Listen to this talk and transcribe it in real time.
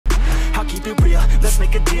I'll keep it real, let's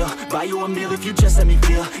make a deal. Buy you a meal if you just let me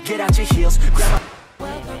feel. Get out your heels, grab my...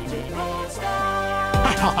 Welcome to Brawl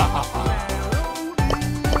Stars.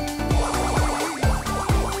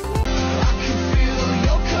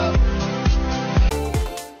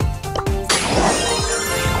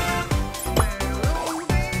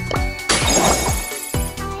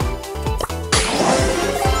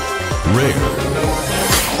 Rare.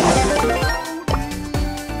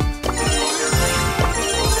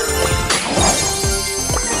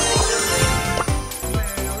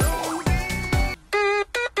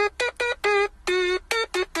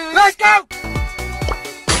 Let's go!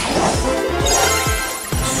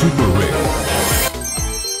 Super rare.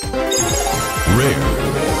 Rare.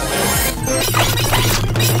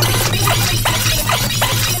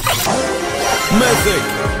 Mythic.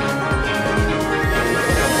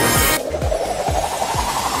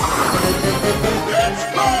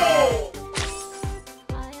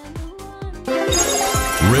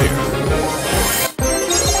 Rare.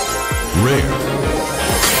 Rare.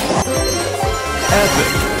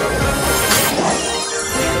 Epic.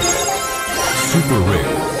 Super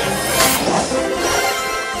rare.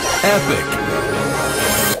 Epic.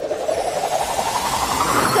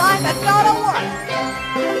 Time to go to work!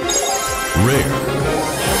 Rare.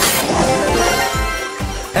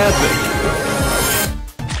 Epic.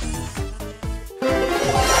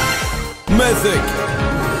 Mythic.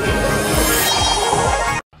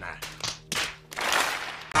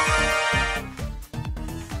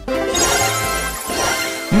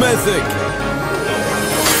 Mythic.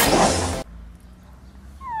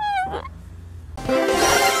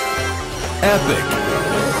 Epic.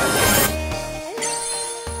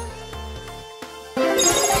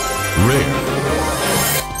 Rare.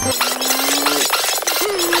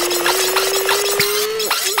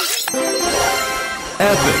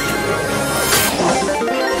 Epic.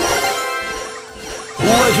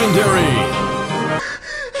 Legendary.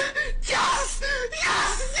 Yes!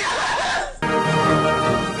 Yes! Yes!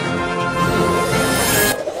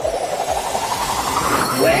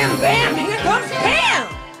 Wham bam! Here comes Bam!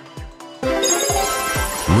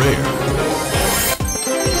 Rare.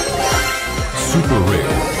 Super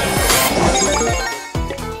rare.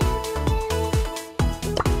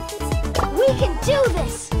 We can do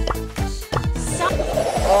this!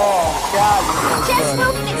 Oh, God. Just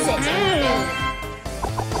will fix it!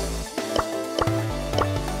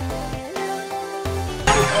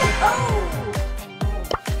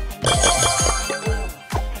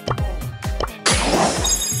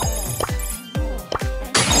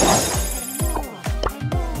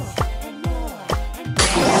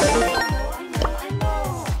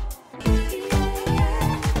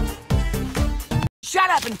 Shut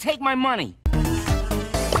up and take my money!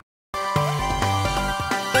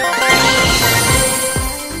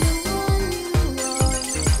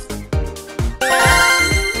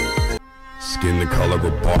 Skin the color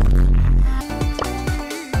of bark.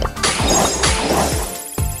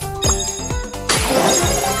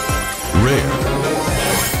 Rare.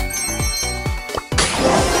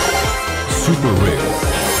 Super rare.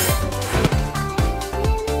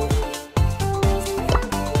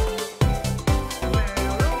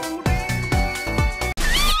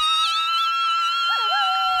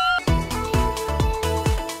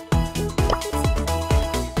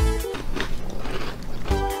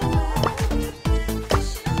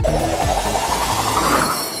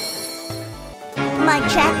 Mic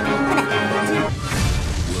check.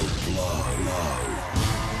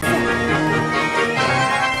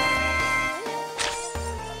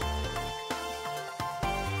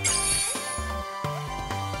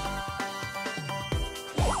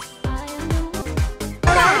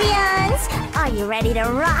 Guardians, are you ready to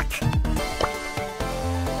rock?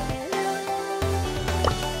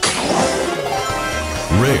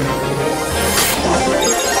 Rare.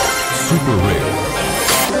 Super rare.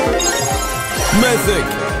 Mythic.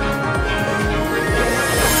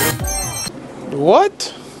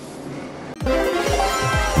 What?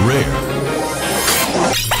 Rare.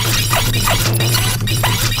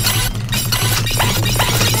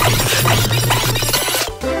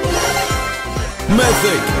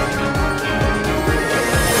 Mythic.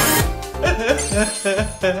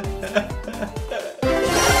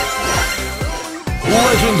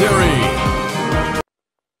 Legendary.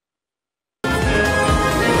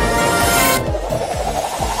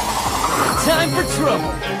 Time for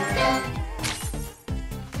trouble!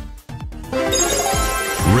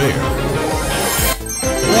 Rare.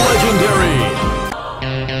 Legendary.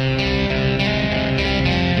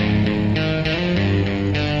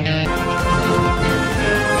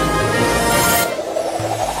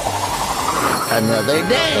 Another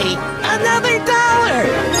day, another dollar.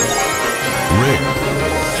 Rare.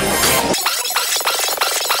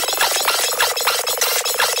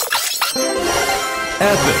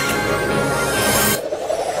 Epic.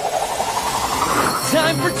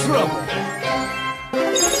 Time for trouble.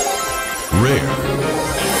 Rare.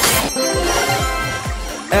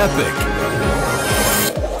 Epic.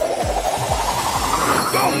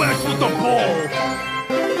 Don't mess with the ball.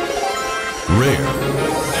 Rare.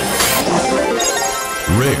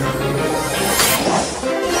 Rare.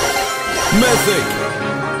 Mythic.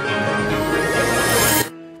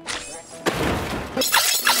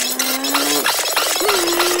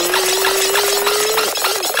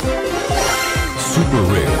 Super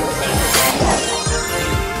rare.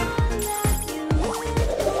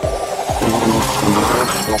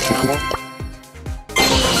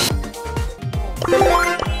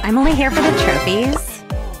 I'm only here for the trophies.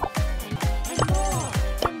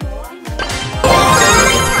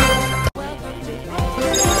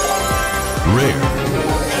 Rare.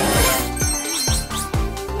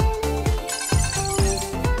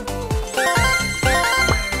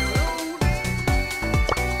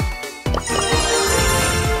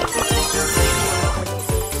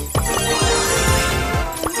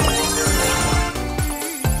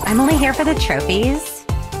 I'm only here for the trophies.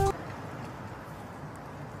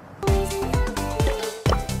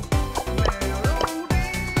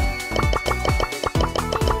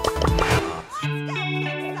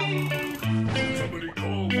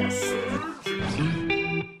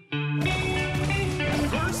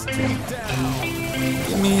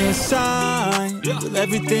 Give me a sign, will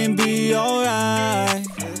everything be alright?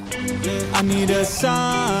 I need a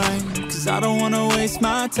sign, cause I don't wanna waste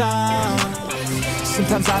my time.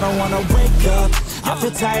 Sometimes I don't wanna wake up, I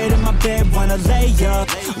feel tired in my bed, wanna lay up.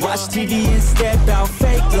 Watch TV instead, about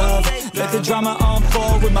fake love. Let the drama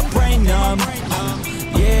unfold with my brain numb.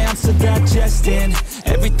 Yeah, I'm still digesting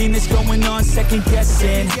everything that's going on, second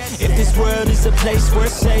guessing if this world is a place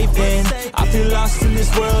worth saving. I feel lost in this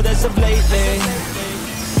world as of lately.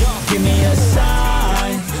 Give me a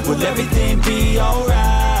sign, will everything be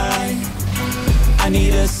alright? I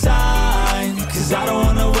need a sign, cause I don't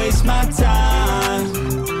wanna waste my time.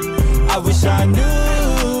 I wish I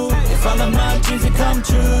knew if all of my dreams would come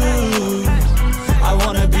true. I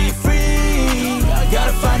wanna be free, I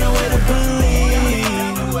gotta find a way to believe.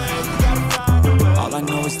 All I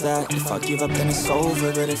know is that if I give up then it's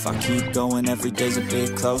over, but if I keep going every day's a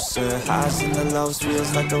bit closer. Highs and the lows,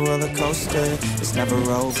 feels like a roller coaster, it's never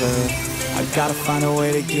over. I gotta find a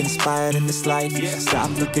way to get inspired in this life. Stop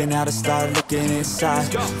looking out and start looking inside.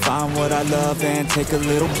 Find what I love and take a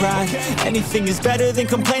little pride. Anything is better than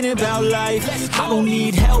complaining about life. I don't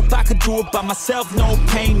need help, I could do it by myself. No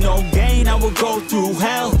pain, no gain, I will go through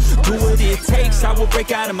hell. Do what it takes, I will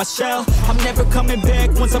break out of my shell. I'm never coming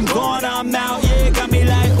back, once I'm gone, I'm out. Yeah, got me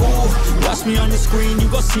like, ooh. Watch me on the screen, you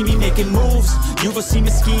gon' see me making moves. You gon' see me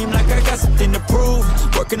scheme like I got something to prove.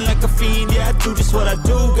 Working like a fiend, yeah, I do just what I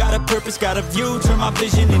do. Got a purpose, got a view, turn my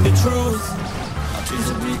vision into truth. My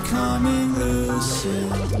dreams are becoming lucid.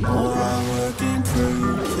 The more I work and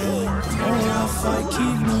prove it, the more I fight,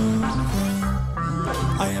 keep moving.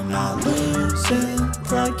 I am not losing,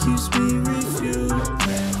 pride keeps me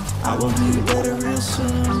refueling. I will be better real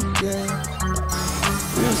soon, yeah.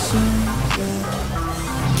 Real soon,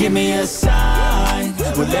 yeah. Give me a sign,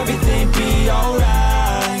 will everything be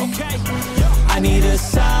alright? I need a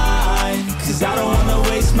sign, cause I don't wanna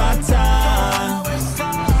waste my time.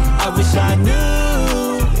 I wish I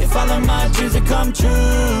knew if all of my dreams would come true.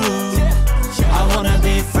 I wanna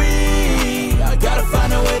be free, I gotta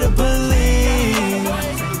find a way to believe.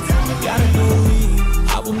 Gotta believe,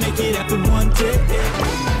 I will make it happen one day.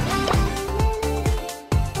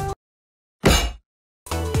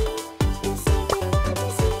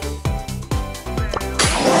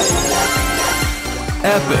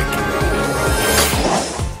 Epic.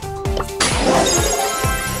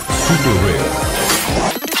 Super rare.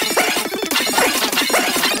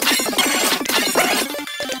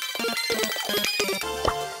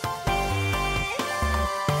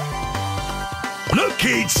 Look,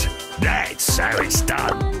 kids, that's how it's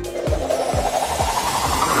done.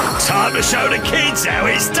 Time to show the kids how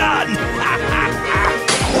it's done.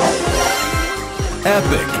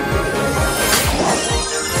 Epic.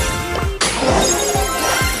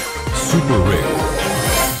 Super rare.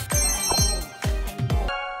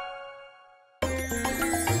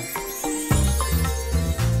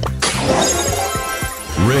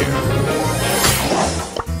 Rare.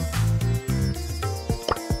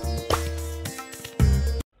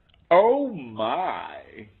 Oh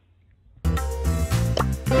my.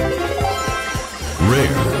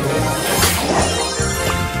 Rare.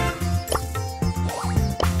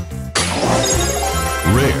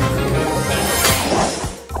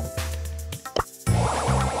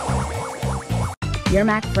 your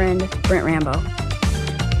Mac friend, Brent Rambo.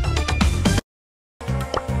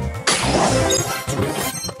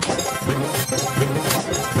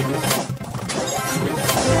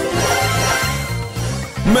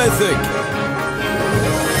 Mythic.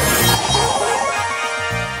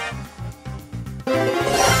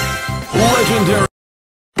 Legendary.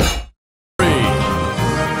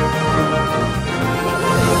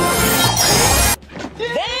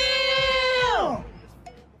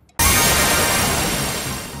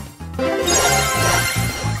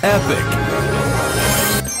 Epic.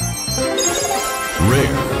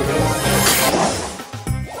 Rare.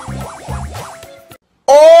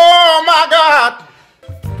 Oh my God!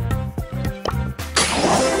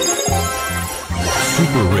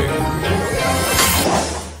 Super rare.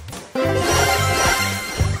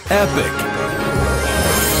 Epic.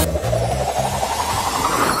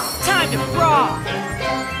 Time to brawl!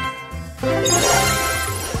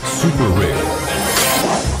 Super rare.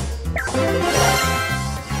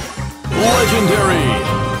 Legendary.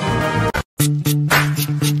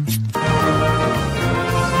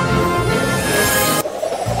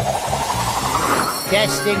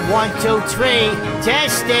 Testing 1, 2, 3.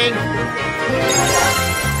 Testing.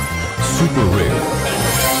 Super rare.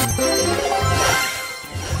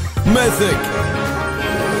 Mythic.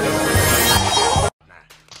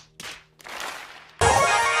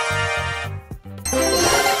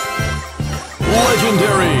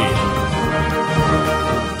 Legendary.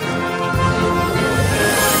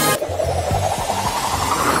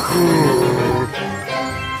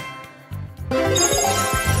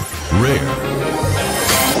 Rare.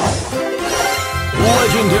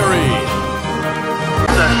 Legendary.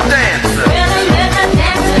 The dancer.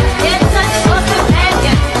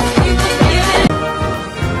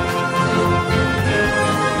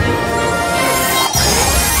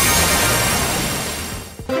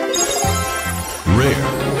 Rare.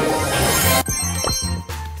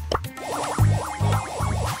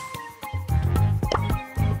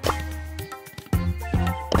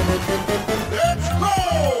 Let's go!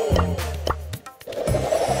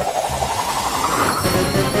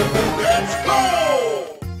 Let's go!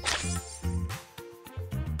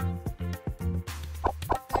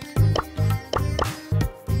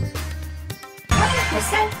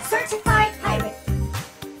 100% certified pirate.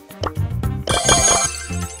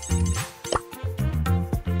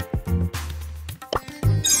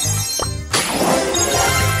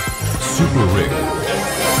 Super rare.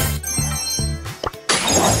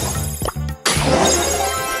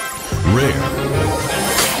 Rare.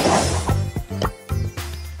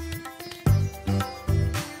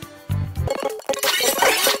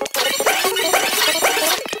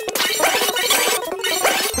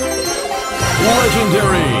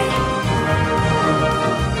 Legendary.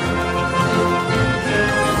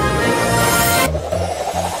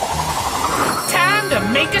 Time to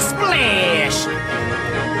make a splash!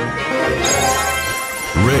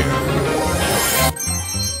 Rare.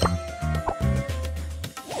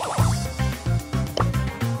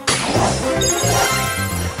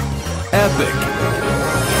 Epic.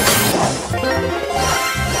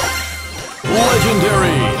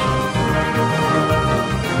 Legendary.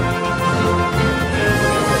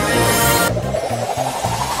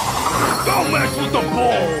 Don't mess with the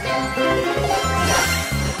ball!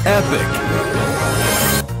 Epic.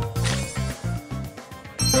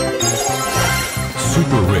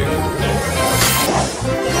 Super rare.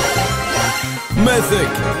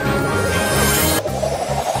 Mythic.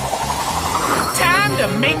 Time to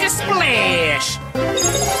make a splash!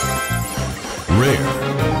 Rare.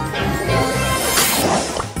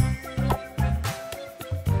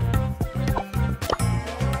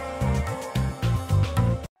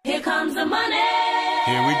 Here comes the money.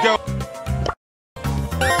 Here we go.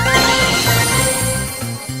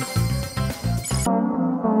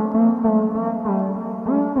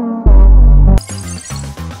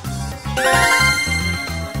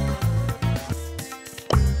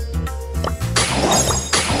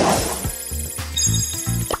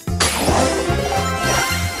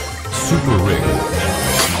 Super rare.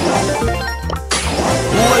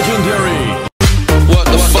 Legendary. What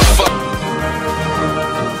the fuck?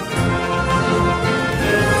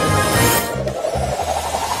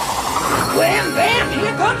 Wham bam!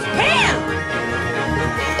 Here comes Pam!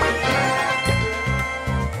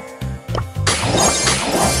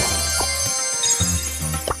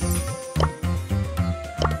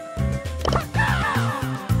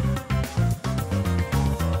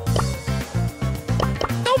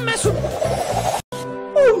 Don't mess with...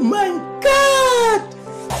 Oh my God!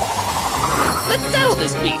 Let's settle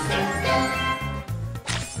this beef!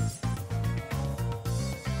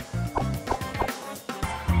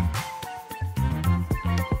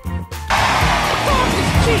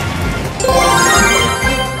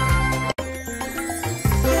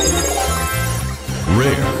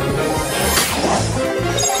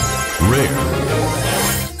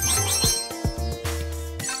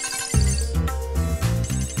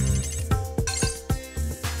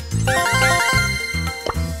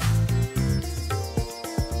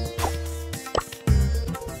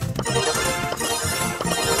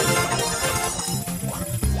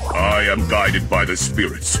 guided by the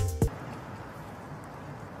spirits.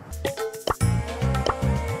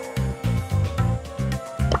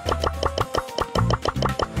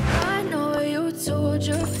 I know you told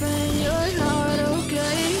your friend you're not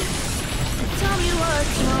okay. Tell me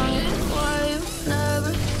what's wrong and why you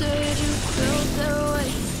never said you felt that way.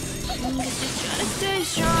 Guess you're trying to stay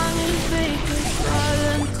strong and fake a smile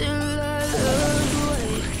until I look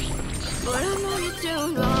away. But I know you too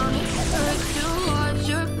long, it hurts to watch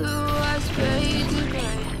your blue eyes fade to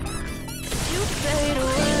gray. You fade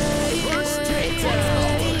away.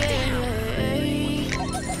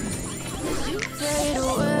 You fade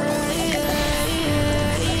away.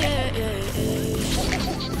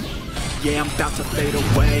 Yeah, I'm about to fade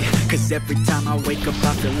away, cause every time I wake up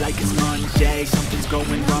I feel like it's Monday. Something's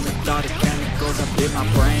going wrong with all the chemicals up in my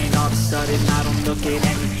brain. All of a sudden I don't look at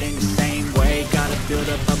anything the same way. Got a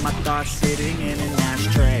buildup of my thoughts sitting in an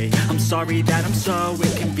ashtray. I'm sorry that I'm so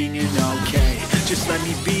inconvenient, okay. Just let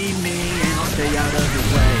me be me and I'll stay out of your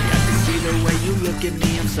way. I can see the way you look at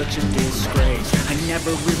me, I'm such a disgrace. I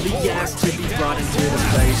never really asked to be brought into this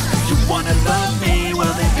place. You wanna love me?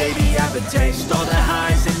 Well then baby have a taste. All the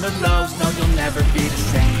highs and the lows, no you'll never be the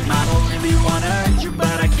same. I don't really wanna hurt you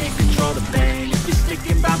but I can't control the pain. If you're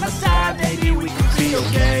sticking by my side, maybe we could be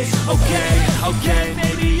okay. Okay,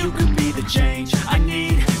 maybe you could be the change I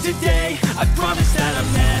need today. I promise that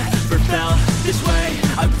I've never felt this way.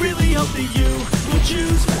 I really hope that you will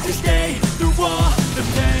choose to stay through all the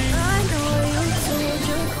pain. I know you told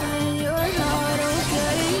your friend you're not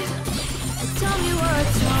okay. Tell me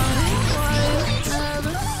what's wrong and why you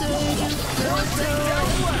never said you felt that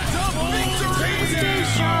way. Stay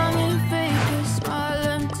strong and fake a smile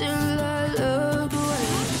until I look away.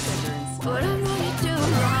 But I know you too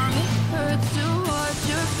long, it hurts to watch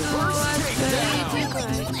your blue eyes fade to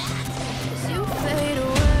gray. As you fade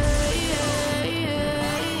away.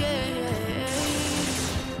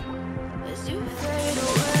 As you fade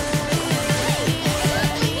away.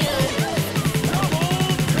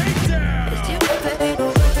 As you fade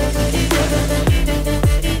away.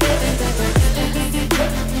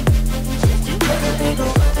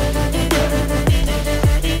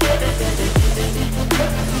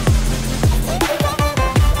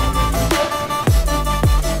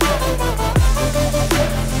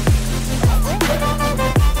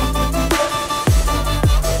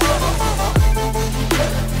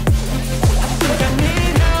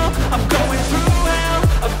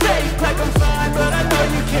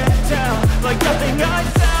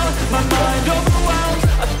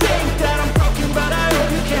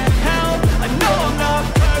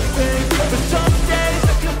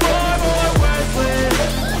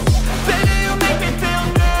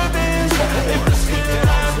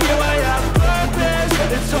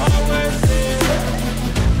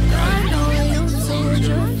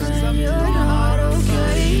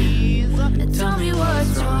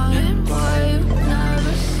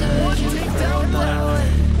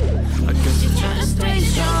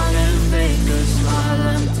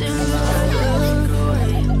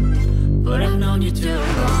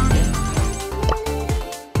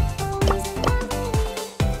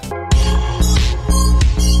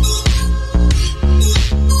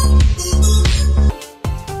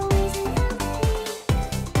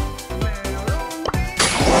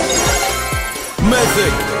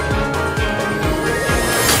 Mythic.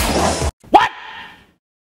 What?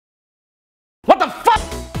 What the fuck?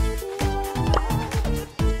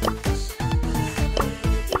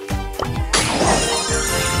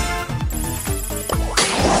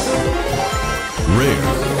 Rare.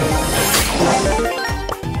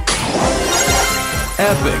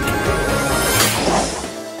 Epic.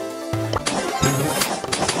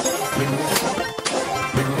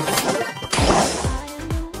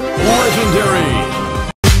 Legendary.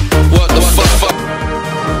 What the fuck?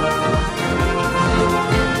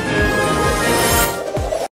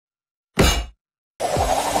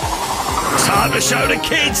 Time to show the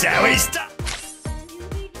kids how it's done.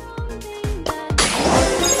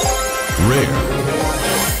 Rare.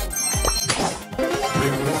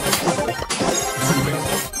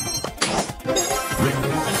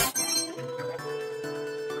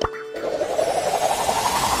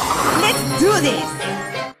 Let's do this!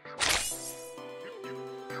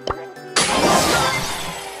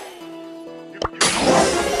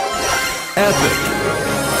 Epic.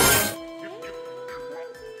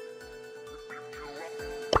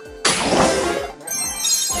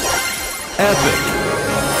 Epic.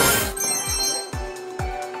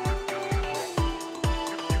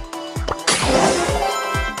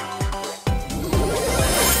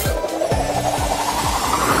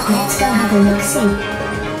 Let's go have a look-see.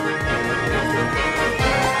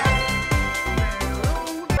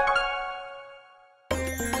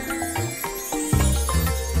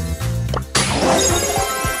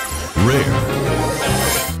 Rare.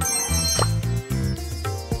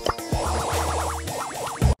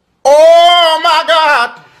 Oh my God!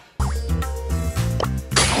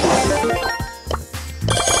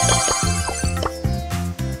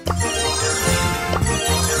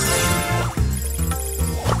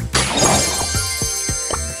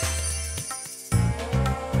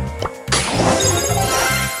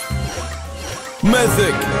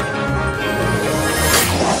 Mythic.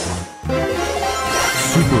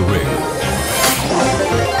 Super rare.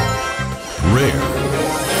 Rare.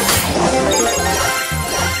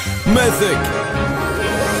 Mythic.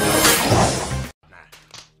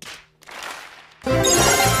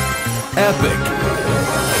 Epic.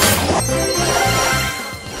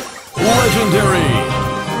 Legendary.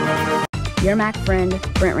 Your Mac friend,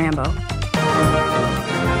 Brent Rambo.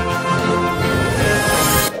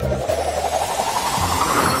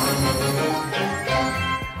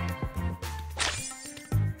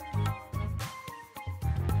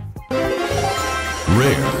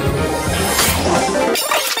 Rare.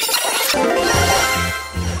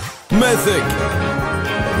 Mythic.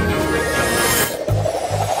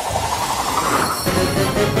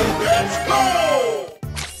 Let's go!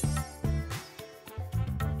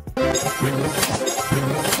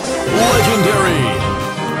 Legendary.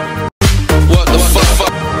 What the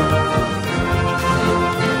fuck?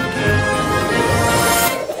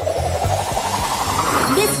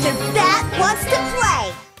 Mr. Bat wants to play.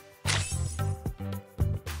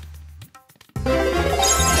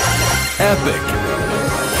 Epic.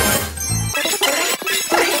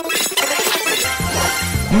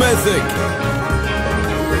 Mythic.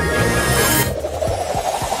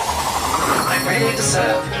 I'm ready to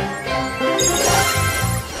serve.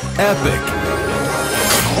 Epic.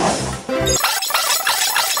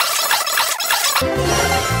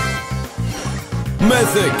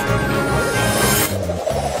 Mythic.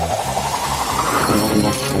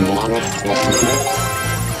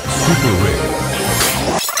 Super rare.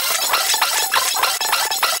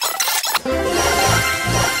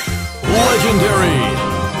 Legendary.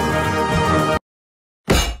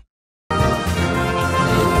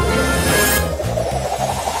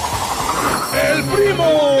 El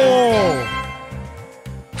primo!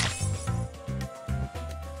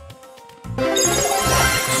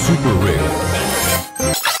 Super rare.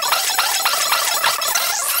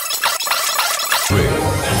 Rare.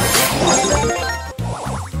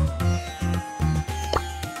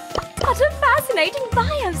 What a fascinating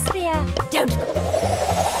biosphere. Don't.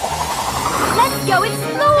 Let's go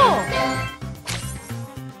explore.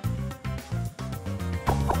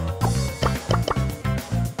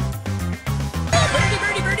 Birdie,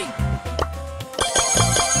 birdie, birdie.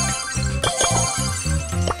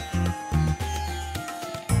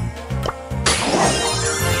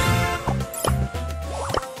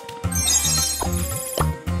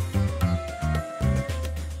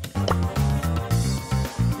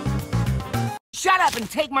 Shut up and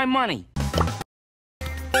take my money.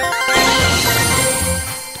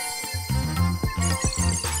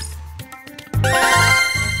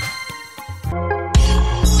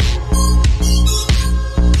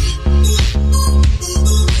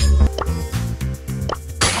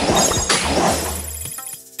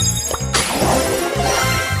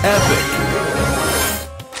 Epic.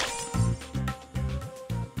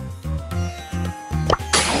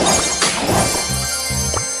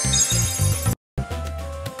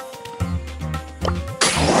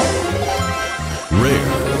 Rare.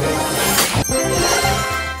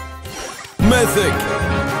 Mythic.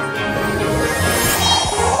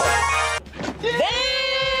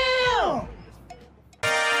 Damn!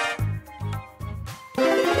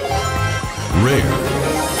 Rare.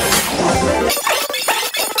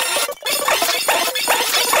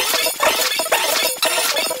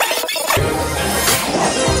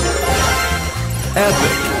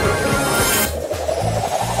 Epic.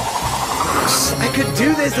 I could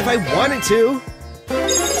do this if I wanted to.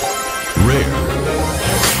 Rare.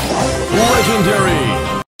 Legendary.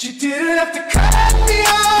 You didn't have to cut me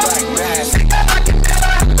off. I could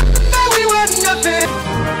never know we were nothing.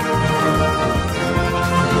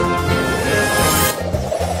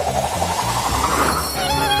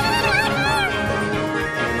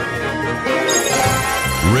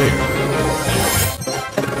 Rare.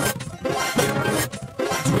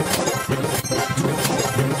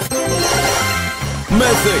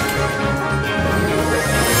 Mythic.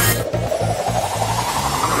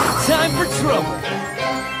 Time for trouble.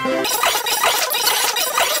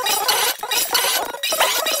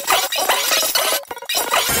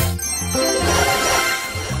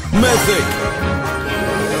 Mythic.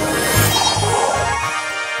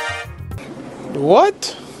 What?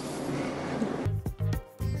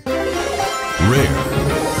 Rare.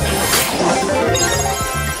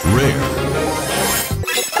 Rare.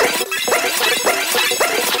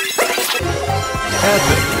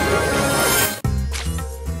 Epic.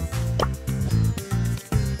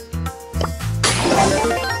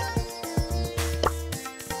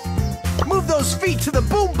 Move those feet to the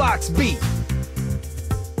boombox beat.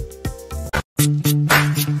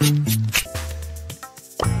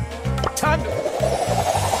 Time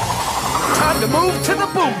to move to the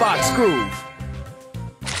boombox groove.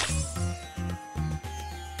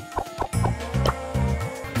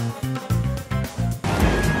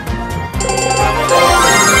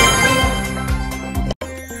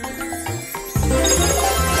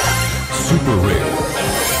 Super rare.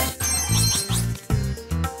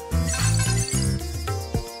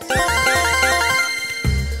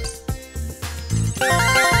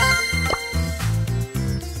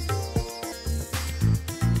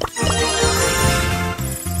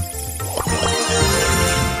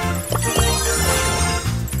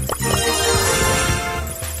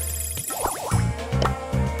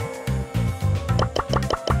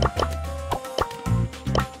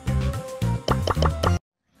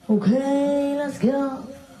 Okay, let's go.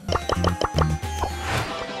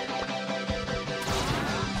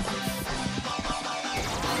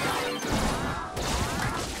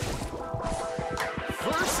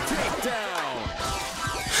 First takedown.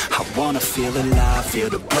 I wanna feel alive, feel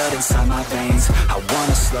the blood inside my veins. I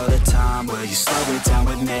wanna slow the time, will you slow it down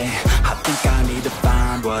with me? I think I need to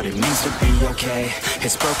find what it means to be okay.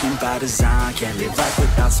 It's broken by design, can't live life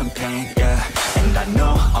without some pain, yeah. And I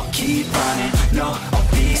know I'll keep running, no,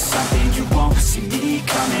 I'll be something you won't see me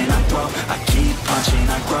coming. I grow, I keep punching,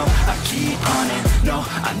 I grow, I keep hunting. No,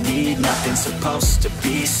 I need nothing, supposed to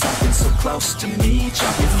be something so close to me.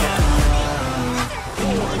 Jumping out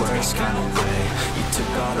in the worst kind of way. You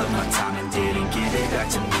took all of my time and didn't give it back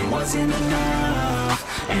to me. Wasn't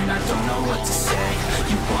enough, and I don't know what to say.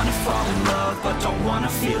 You wanna fall in love, but don't wanna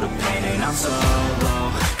feel the pain. And I'm so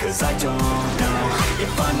low, cause I don't know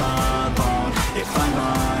if I'm alone, if I'm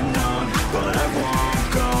unknown. But I won't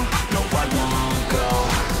go, no I won't go.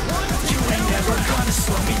 You ain't never gonna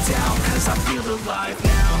slow me down, cause I feel alive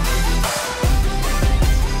now.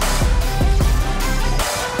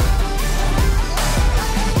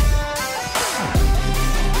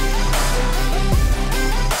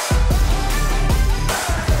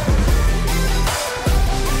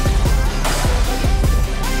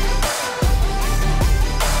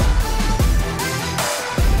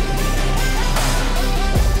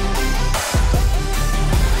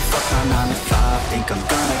 I'm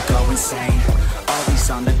gonna go insane. Always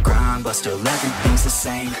on the grind, but still everything's the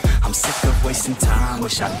same. I'm sick of wasting time,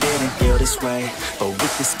 wish I didn't feel this way. But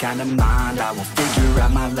with this kind of mind, I will figure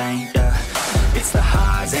out my lane, yeah. It's the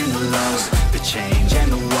highs and the lows, the change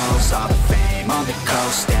and the woes. All the fame on the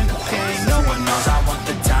coast and the pain no one knows. I want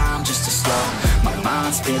the time just to slow, my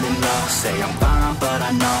mind's feeling low. Say I'm fine, but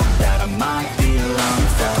I know that I might be alone.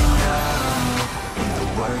 In the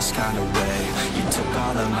worst kind of way. You took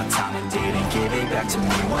all of my time and didn't give it back to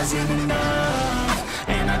me. Wasn't enough,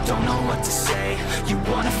 and I don't know what to say. You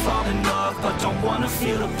wanna fall in love, but don't wanna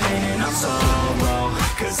feel the pain. And I'm so low,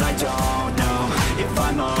 cause I don't know if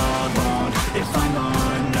I'm alone, if I'm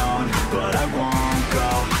unknown. But I won't go,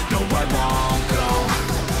 no I won't go.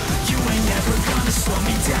 You ain't never gonna slow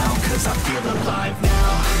me down, cause I feel alive now.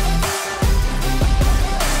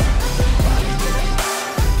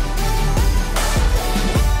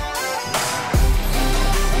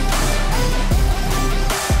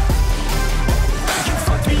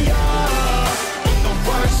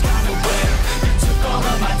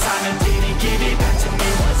 Give it back to me,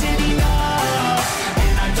 was it enough?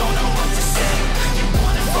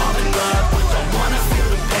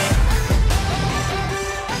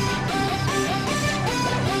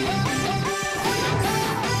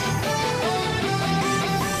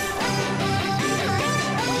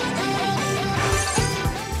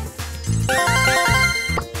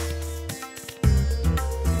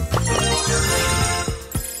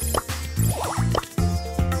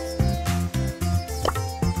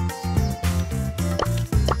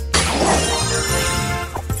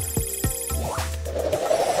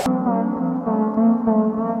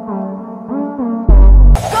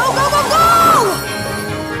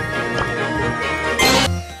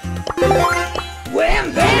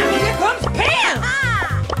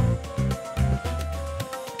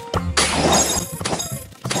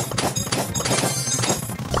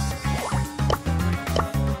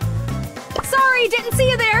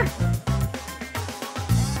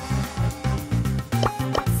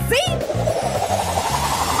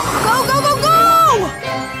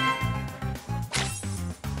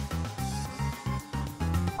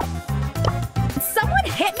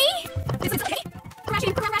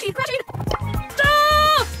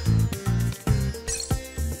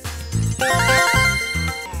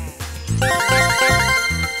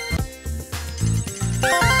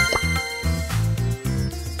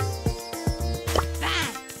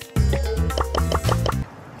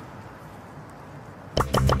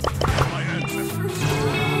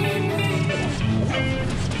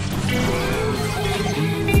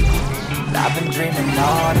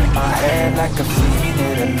 head like a fiend.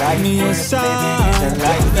 Hit a light Give me a sign,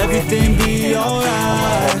 will everything be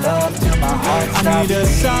alright? I need a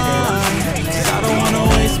sign, 'cause I don't wanna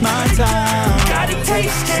waste my time.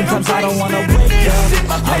 Sometimes I don't wanna wake up,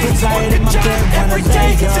 I'm retired in my bed when I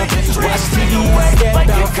wake up. Watch TV instead,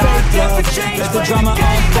 about fake love. Let the drama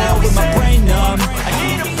unfold with my brain numb.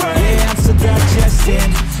 Yeah, I'm still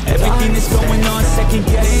digesting everything that's going on, second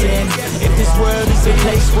guessing if this world is a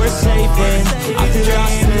place worth saving. I feel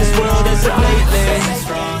lost in this world as of lately.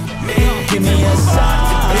 Give me a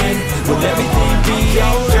sign, will everything be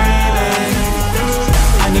alright?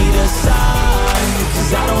 I need a sign,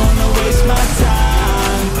 'cause I don't wanna waste my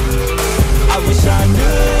time. I wish I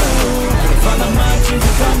knew if all of my dreams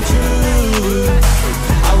would come true.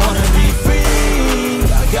 I wanna be free,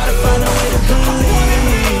 I gotta find a way to believe.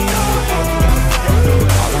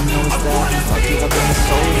 All I know is that if I give up, then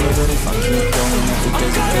it's over. But if I keep going, every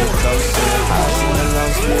day's a bit closer. Highs and the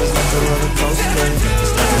lows feels like a roller coaster.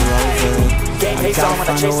 It's never over. I gotta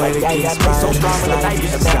find a way to get inspired in this life.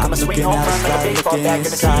 Stop looking at the sky, looking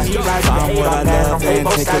inside. Find what I love and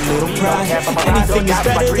take a little pride. Anything is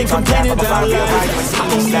better than complaining about life. I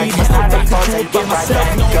don't need help, I can take it myself.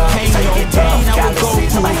 No pain, no gain, I will go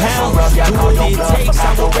through hell. Do what it takes,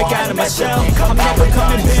 I will break out of my shell. I'm never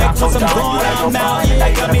coming back, once I'm gone, I'm out. Yeah,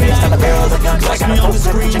 got me like girl, watch me on the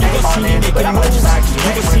screen. Never seen me making moves,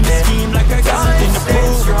 never seen me scheme like I got something to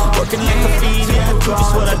prove. Working like a fiend, yeah, do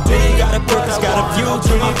just what I do. Got a purpose, got a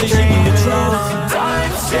future, my vision in the truth.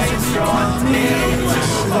 Time stays strong, need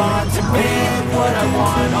to want to be what I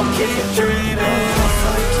want. I'll keep dreaming.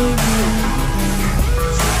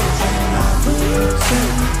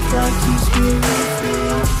 God keeps me free.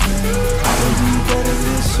 I will be better,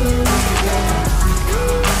 listen.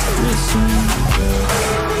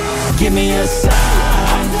 Give me a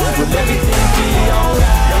sign, will everything be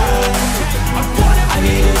alright? I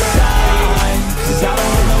need a sign, 'cause I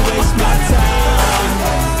don't wanna waste my time.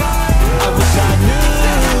 I wish I knew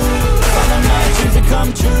if all of my dreams would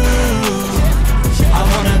come true. I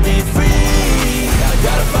wanna be free, I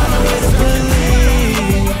gotta find a way to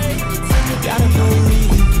believe. Gotta believe.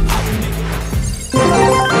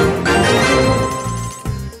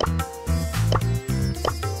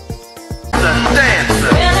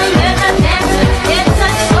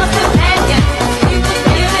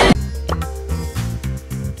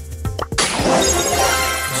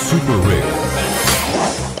 Super rare.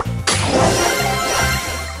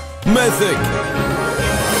 Mythic.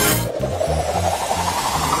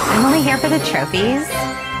 I'm only here for the trophies.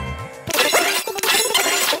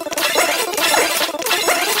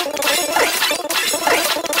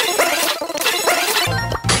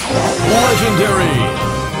 Legendary.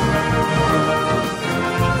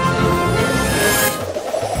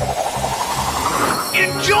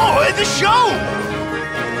 Enjoy the show!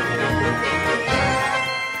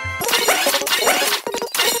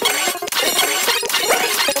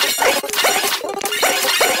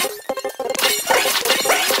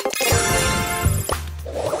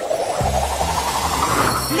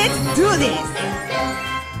 Let's do this!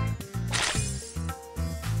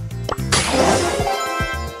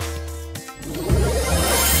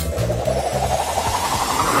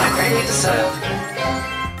 I'm ready to serve.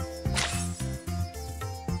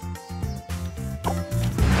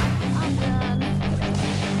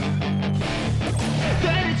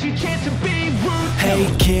 Hey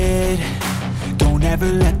kid, don't ever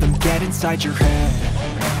let them get inside your head.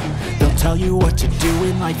 They'll tell you what to do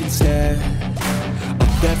in life instead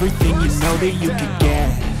of everything you know that you could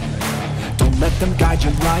get. Don't let them guide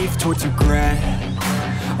your life towards regret.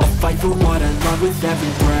 I'll fight for what I love with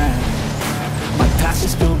every breath. My past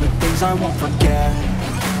is filled with things I won't forget.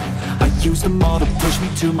 I use them all to push me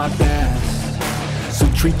to my best. So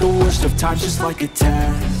treat the worst of times just like a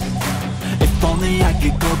test. If only I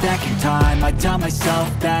could go back in time, I'd tell myself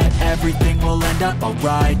that everything will end up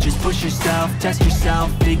alright. Just push yourself, test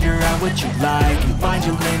yourself, figure out what you like, and find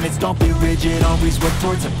your limits, don't be rigid, always work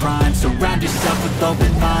towards a prime. Surround yourself with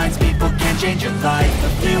open minds, people can change your life. A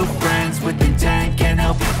few friends with intent can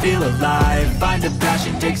help you feel alive. Find a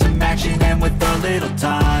passion, take some action, and with a little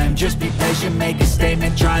time, just be patient, make a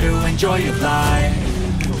statement, try to enjoy your life.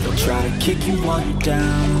 They'll try to kick you while you're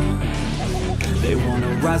down. They wanna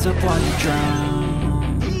rise up while you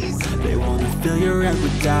drown. They wanna fill your head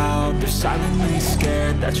with doubt. They're silently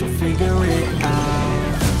scared that you'll figure it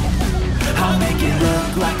out. I'll make it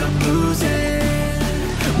look like I'm losing,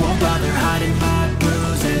 won't bother hiding my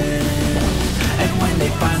bruises. And when they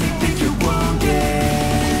finally think you're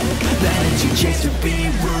wounded, then it's your chance to be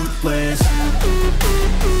ruthless.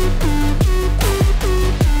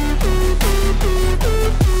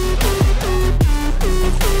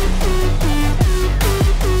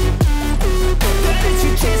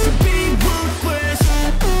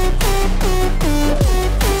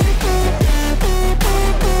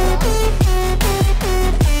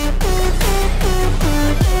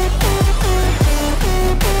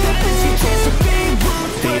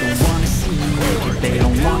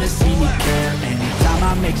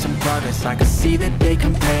 to see that they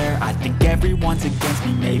compare. I think everyone's against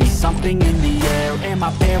me, maybe something in the air. Am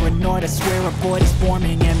I paranoid? I swear a void is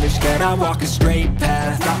forming and they're scared. I walk a straight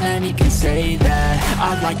path, not many can say that.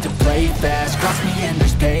 I like to play fast, cross me and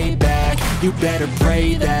there's payback. You better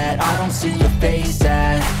pray that I don't see your face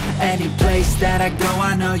at any place that I go.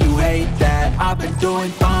 I know you hate that. I've been doing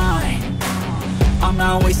fine, I'm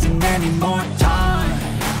not wasting any more time.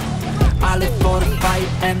 I live for the fight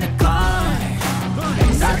and the climb,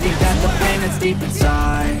 and I think that the pain that's deep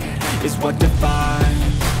inside is what defines.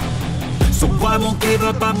 So I won't give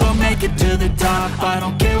up, I'm gonna make it to the top. I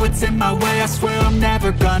don't care what's in my way, I swear I'm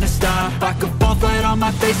never gonna stop. I could fall flat on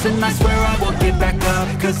my face and I swear I won't get back up,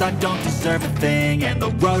 cause I don't deserve a thing and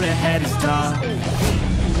the road ahead is tough.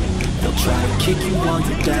 They'll try to kick you while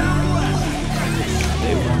you're down,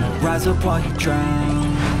 they wanna rise up while you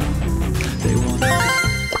drown. They wanna...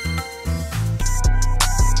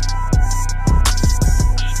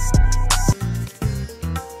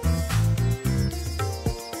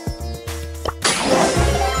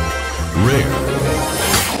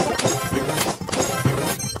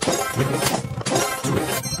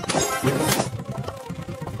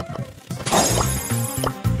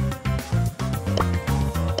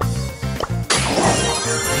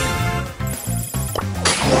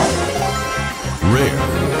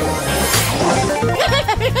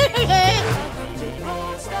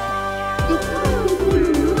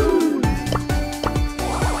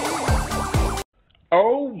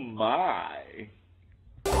 Oh my.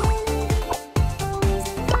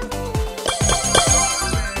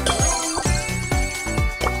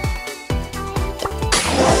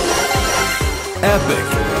 Epic.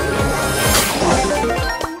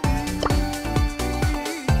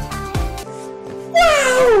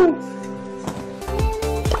 Wow!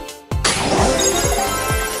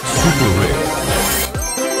 Super rare.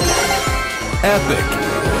 Epic.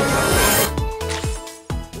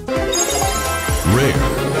 Rare.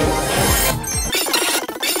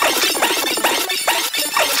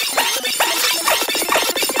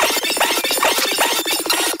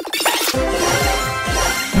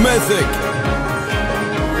 Mythic.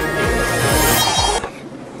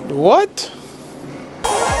 What?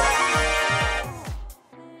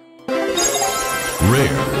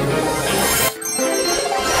 Rare.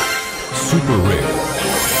 Super rare.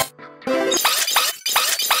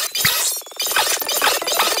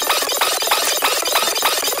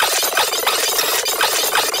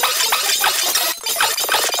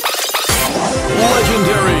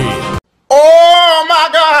 Legendary. Oh my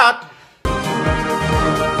God!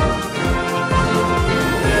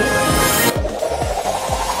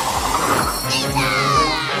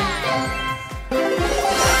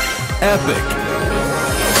 Epic.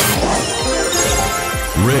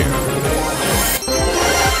 Rare.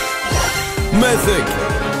 Mythic.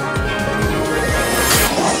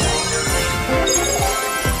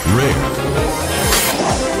 Rare.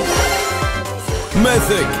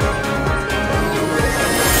 Mythic.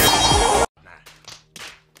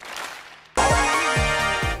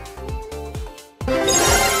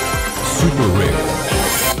 Super rare.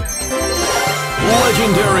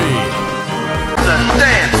 Legendary. The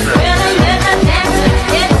dancer.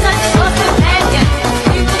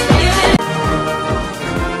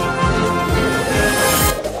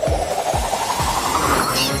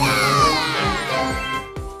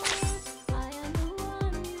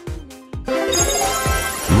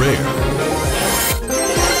 Rare.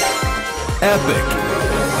 Epic.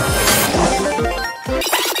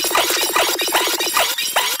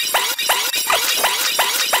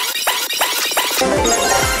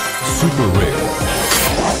 Super rare.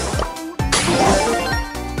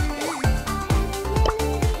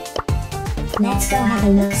 Let's go have a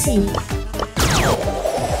look-see.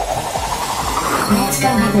 Let's go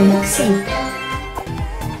have a look-see.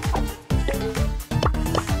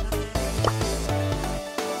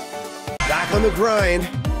 Back on the grind.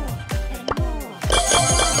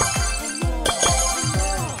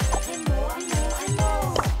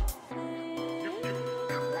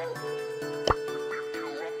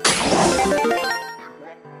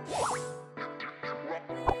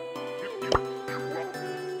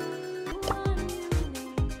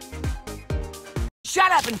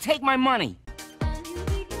 Shut up and take my money!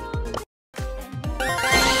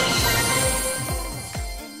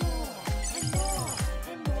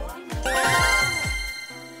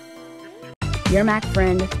 Your Mac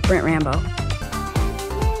friend, Brent Rambo.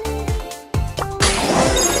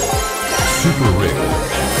 Super rare.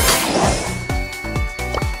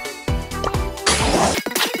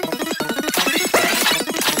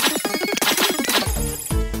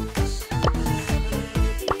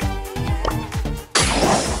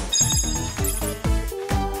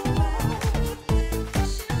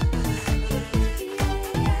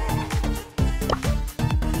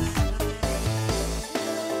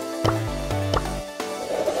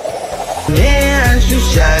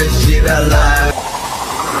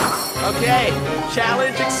 Okay,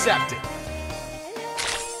 challenge accepted.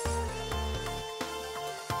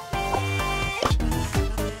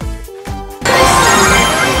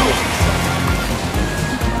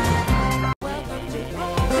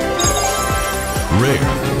 Rare.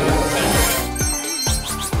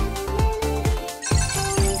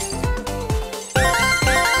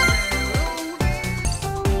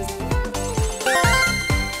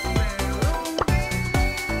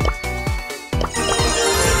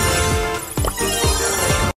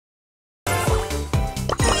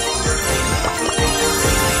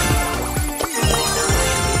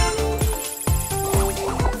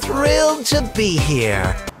 Thrilled to be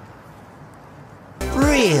here.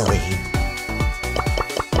 Really?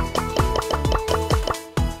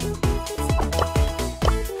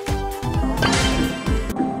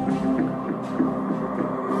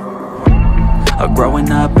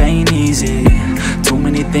 Growing up ain't easy. Too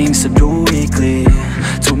many things to do weekly.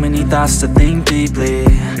 Too many thoughts to think deeply.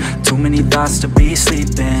 Too many thoughts to be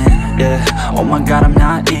sleeping. Yeah, oh my god, I'm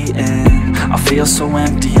not eating. I feel so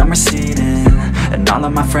empty, I'm receding. And all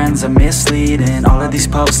of my friends are misleading. All of these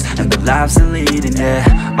posts and the lives they're leading. Yeah,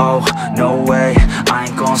 oh, no way, I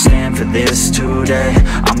ain't gon' stand for this today.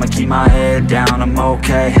 I'ma keep my head down, I'm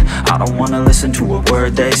okay. I don't wanna listen to a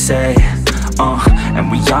word they say. And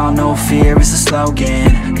we all know fear is a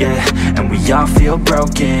slogan, yeah. And we all feel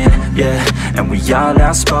broken, yeah. And we all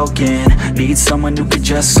outspoken. Need someone who could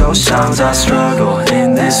just so sometimes I struggle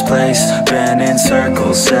in this place. Been in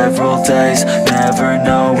circles several days, never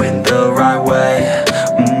knowing the right way,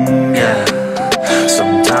 yeah.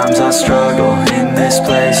 Sometimes I struggle in this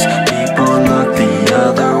place. People look the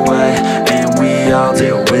other way, and we all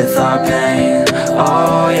deal with our pain,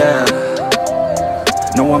 oh yeah.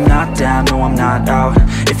 No, I'm not down, no, I'm not out.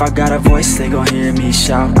 If I got a voice, they gon' hear me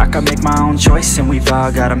shout. I can make my own choice and we've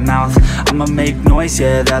all got a mouth. I'ma make noise,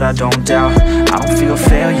 yeah, that I don't doubt. I don't feel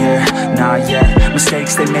failure, not yet.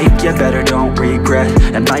 Mistakes they make, you better don't regret.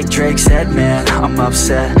 And like Drake said, man, I'm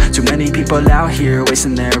upset. Too many people out here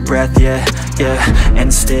wasting their breath, yeah, yeah.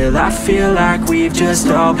 And still I feel like we've just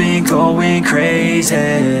all been going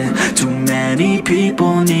crazy. Too many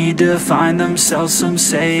people need to find themselves some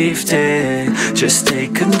safety. Just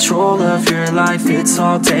take control of your life, it's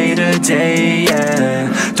all day to day,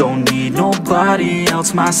 yeah. Don't need nobody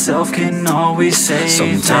else, myself can always save.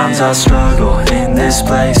 Sometimes I struggle in this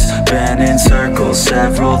place. Been in circles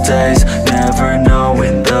several days, never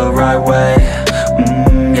knowing the right way,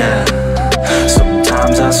 yeah.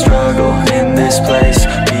 Sometimes I struggle in this place.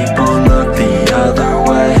 People look the other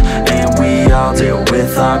way, and we all deal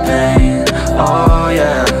with our pain, oh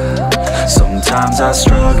yeah. Sometimes I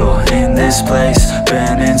struggle in this place.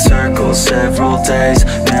 Been in circles several days,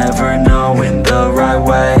 never knowing the right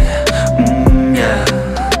way, yeah.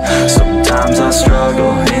 Sometimes I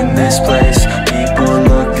struggle in this place. People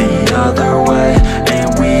look the other way,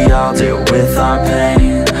 and we all deal with our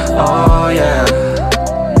pain, oh yeah.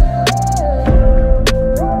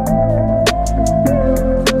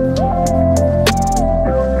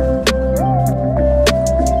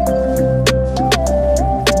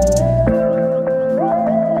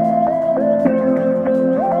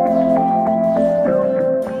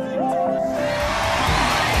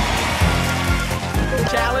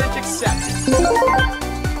 Challenge accepted.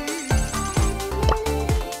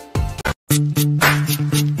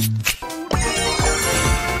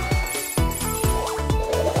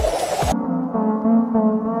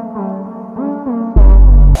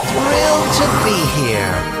 Thrilled to be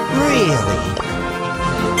here. Really?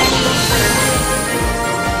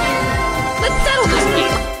 Let's settle this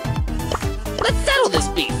beef. Let's settle this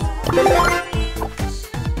beef.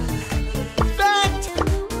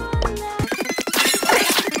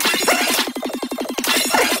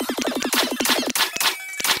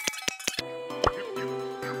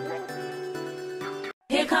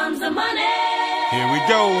 Here comes the money. Here we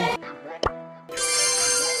go.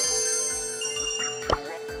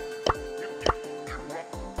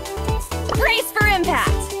 Brace for impact.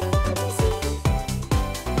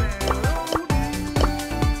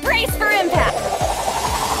 Brace for impact.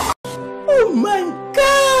 Oh my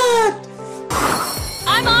god!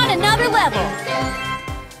 I'm on another level.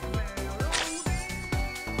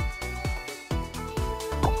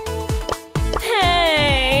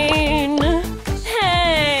 Pain.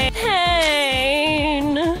 Pain.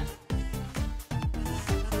 Pain.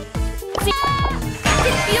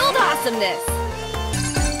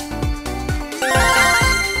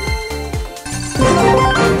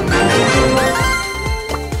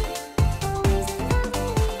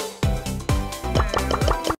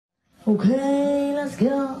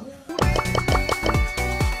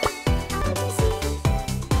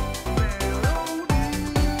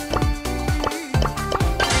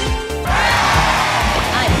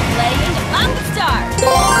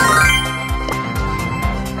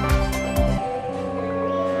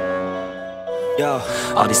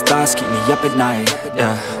 All these thoughts keep me up at night,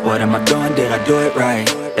 yeah. What am I doing, did I do it right,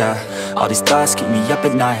 yeah. All these thoughts keep me up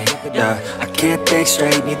at night, yeah. I can't think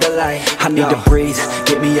straight, need the light. I need to breathe,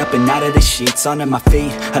 get me up and out of the sheets. Onto my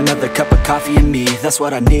feet, another cup of coffee and me. That's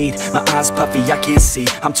what I need, my eyes puffy, I can't see.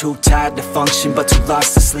 I'm too tired to function, but too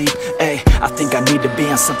lost to sleep. Ay, I think I need to be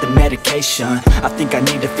on something medication. I think I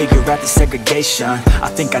need to figure out the segregation. I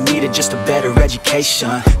think I needed just a better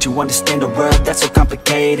education to understand a world that's so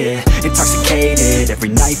complicated. Intoxicated, every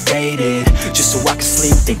night faded, just so I can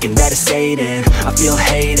sleep thinking that it's Satan. I feel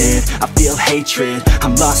hated, I feel hatred.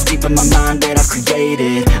 I'm lost deep in my mind that I've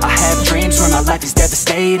created. I have dreams where my life is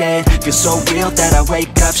devastated. Feel so real that I wake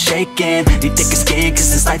up shaking. Need thicker skin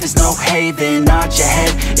cause this life is no haven. Nod your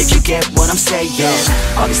head if you get what I'm saying.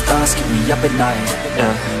 All these thoughts keep me up at night,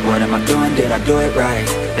 yeah. What am I doing, did I do it right,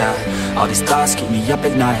 yeah. All these thoughts keep me up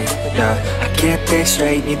at night, yeah. I can't think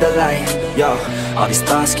straight, need the light, yo. All these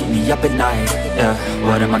thoughts keep me up at night, yeah.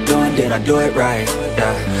 What am I doing, did I do it right,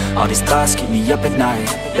 yeah. All these thoughts keep me up at night,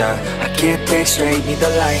 yeah. I can't think straight, need the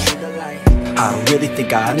light. I don't really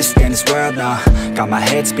think I understand this world now. Got my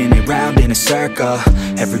head spinning round in a circle.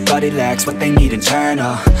 Everybody lacks what they need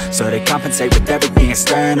internal, so they compensate with everything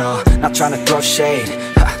external. Not trying to throw shade,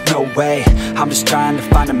 no way. I'm just trying to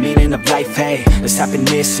find the meaning of life, hey. There's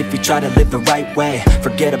happiness if you try to live the right way.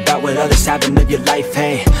 Forget about what others have and live your life,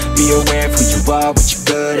 hey. Be aware of who you are, what you're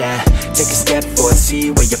good at. Take a step forward,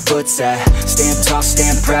 see where your foot's at. Stand tall,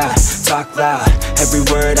 stand proud, talk loud. Every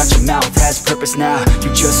word out your mouth has purpose now.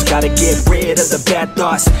 You just gotta get rid of the bad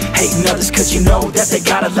thoughts. Hating others cause you know that they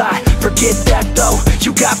gotta lie. Forget that though,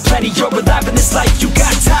 you got plenty, you're alive in this life. You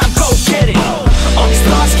got time, go get it. All these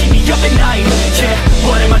thoughts keep me up at night, yeah.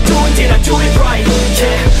 What am I doing, did I do it right,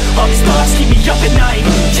 yeah. All these thoughts keep me up at night,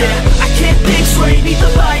 yeah. I can't think straight, need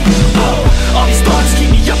the light, oh. All these thoughts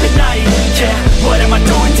keep me up at night, yeah. What am I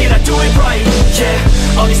doing, did I do it right,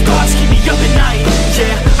 yeah. All these thoughts keep me up at night,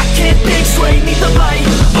 yeah. I can't think straight, need the light,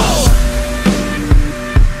 oh.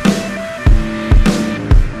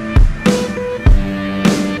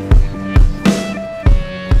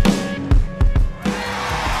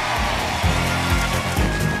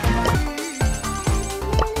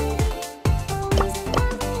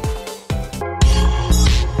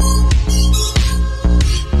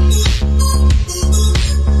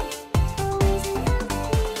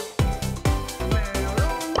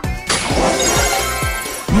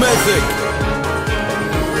 Mythic.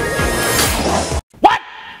 What?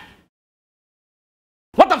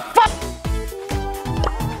 What the fuck?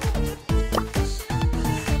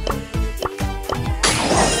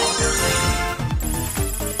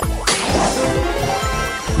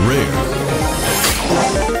 Rare.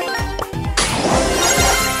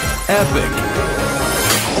 Epic.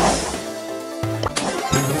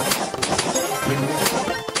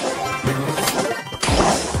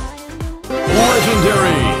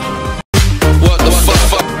 Legendary. What the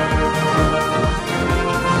fuck?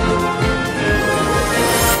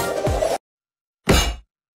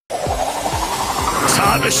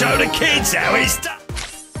 Time to show the kids how it's done.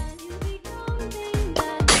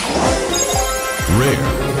 Rare.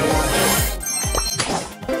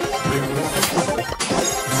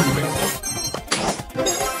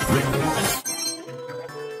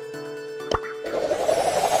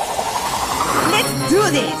 Let's do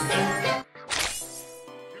this!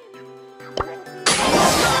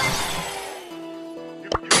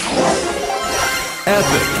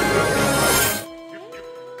 Epic.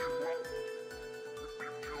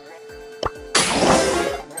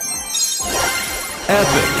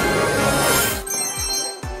 Epic.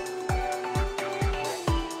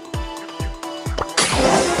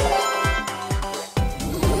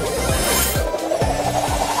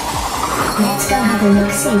 Let's go have a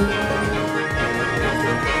look-see.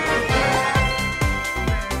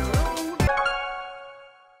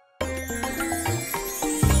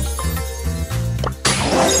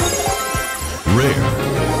 Rare.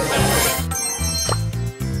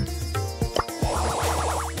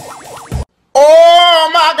 Oh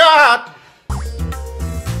my God!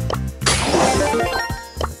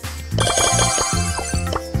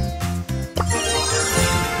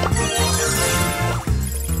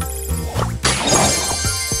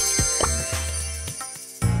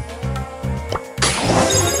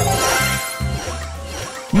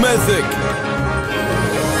 Mythic.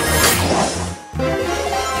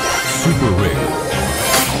 Super rare.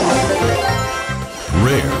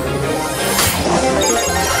 Rare.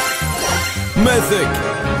 Mythic.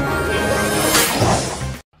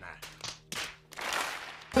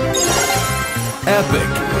 Epic.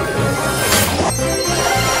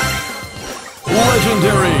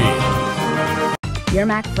 Legendary. Your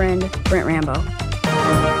Mac friend, Brent Rambo.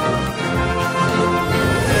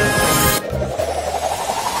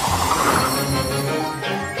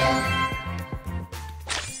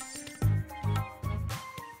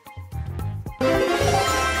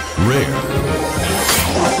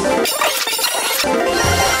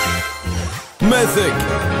 Mythic.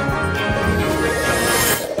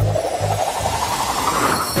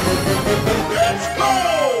 Let's go!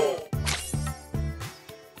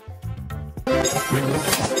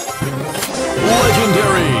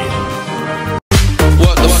 Legendary.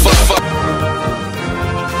 What the fuck?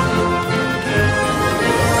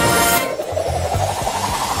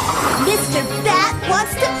 Mr. Bat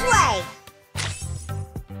wants to play.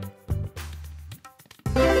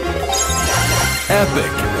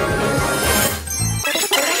 Epic.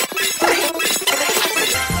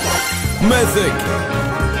 Mythic.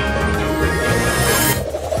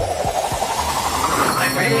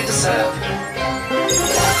 I'm ready to serve.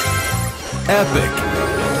 Epic.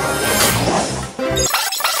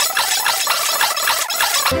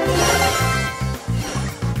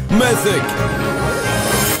 Mythic.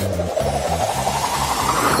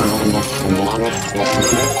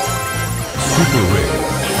 Super rare.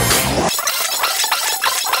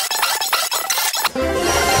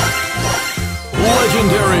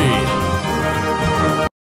 Legendary.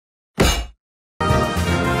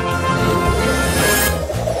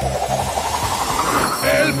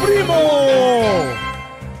 El Primo.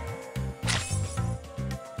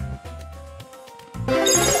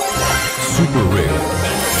 Super rare.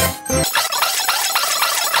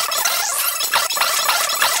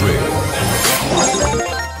 Rare.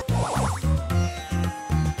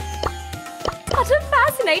 What a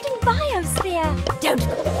fascinating biosphere. Don't...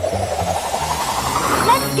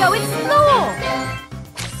 Let's go explore.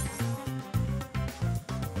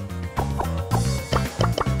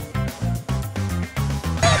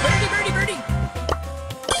 Birdie, birdie, birdie!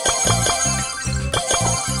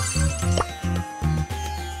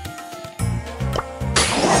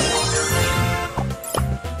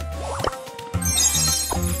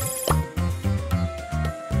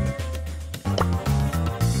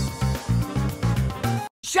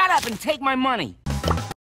 Shut up and take my money!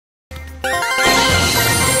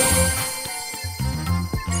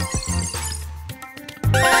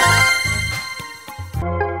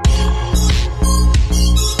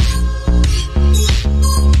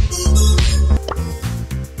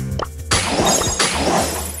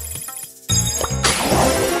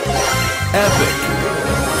 Epic.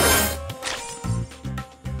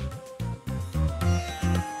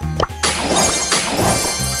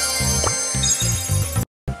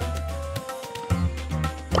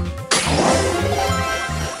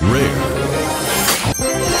 Rare.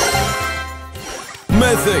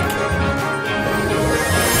 Mythic.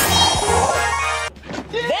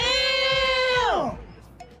 Damn!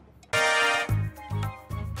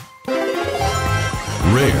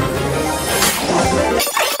 Rare.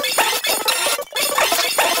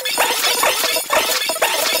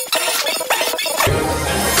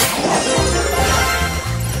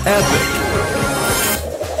 Epic.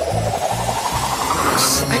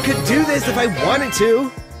 I could do this if I wanted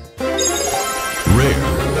to. Rare.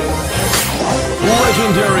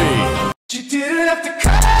 Legendary. You didn't have to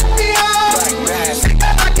cut me off. Like that.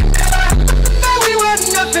 I could never know we were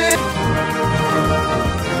nothing.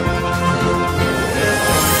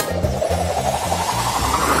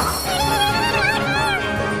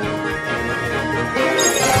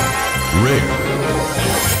 Rare.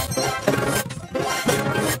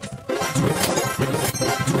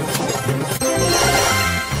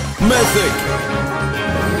 Mythic.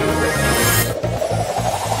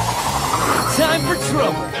 Time for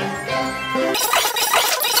trouble!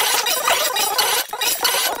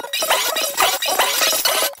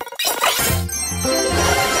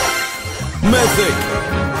 Mythic.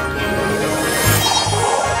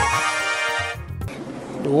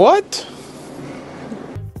 What?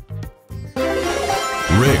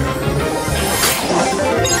 Rare.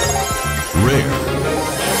 Rare.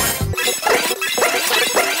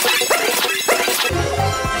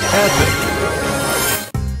 Epic.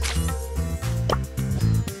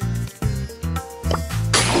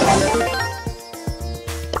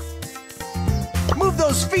 Move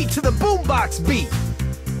those feet to the boombox beat.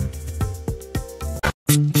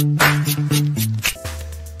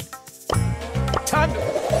 Time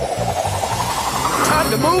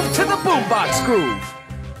to move to the boombox groove.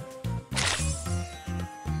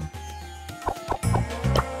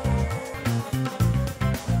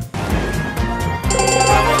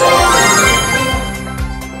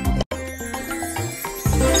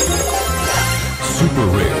 Super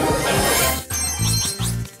rare.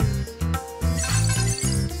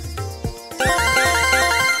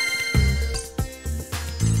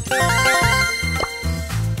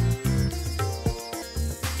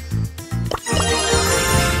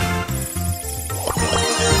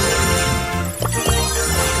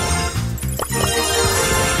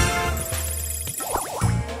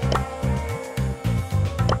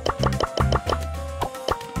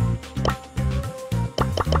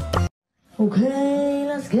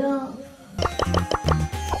 go.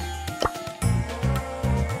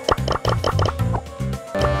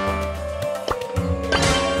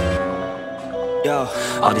 Yo,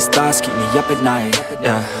 all these thoughts keep me up at night.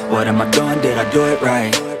 Yeah, what am I doing? Did I do it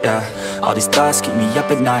right? Yeah, all these thoughts keep me up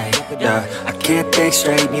at night. Yeah, I can't think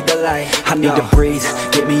straight, need the light. I need to breathe,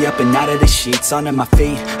 get me up and out of the sheets, onto my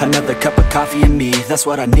feet. Another cup of coffee and me, that's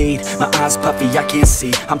what I need. My eyes puffy, I can't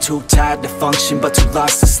see. I'm too tired to function, but too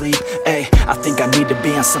lost to sleep. Ay, I think I need to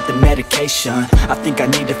be on something medication. I think I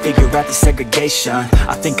need to figure out the segregation.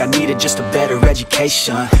 I think I needed just a better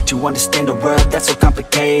education to understand a world that's so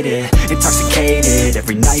complicated. Intoxicated,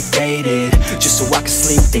 every night faded, just so I can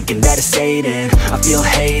sleep thinking that it's sated. I feel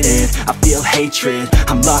hated, I feel hatred.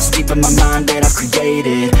 I'm lost deep in my mind that I've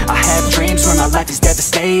created. I have dreams where my life is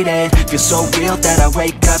devastated. Feel so real that I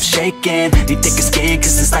wake up shaking. Need thicker skin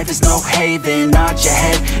cause this life is no haven. Nod your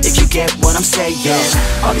head if you get what I'm saying.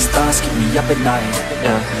 All these thoughts keep me up at night.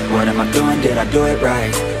 Yeah, what am I doing? Did I do it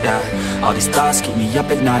right? Yeah, all these thoughts keep me up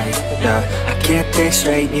at night. Yeah, I can't think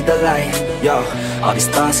straight, need the light. Yo, all these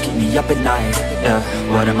thoughts keep me up at night. Yeah,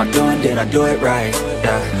 what am I doing? Did I do it right?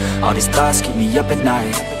 Yeah, all these thoughts keep me up at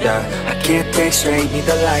night. Yeah, I can't think straight, need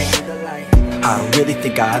the light. I don't really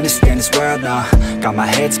think I understand this world now. Got my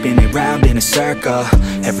head spinning round in a circle.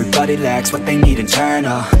 Everybody lacks what they need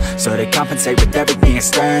internal, so they compensate with everything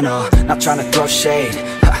external. Not trying to throw shade,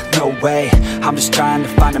 no way. I'm just trying to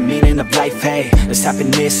find a meaning of life, hey. There's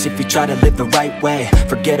happiness if you try to live the right way.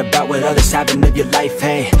 Forget about what others have and live your life,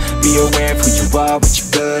 hey. Be aware of who you are, what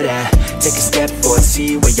you're good at. Take a step forward,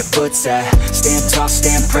 see where your foot's at. Stand tall,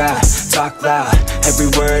 stand proud, talk loud. Every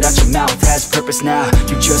word out your mouth has purpose now.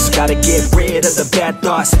 You just gotta get rid of the bad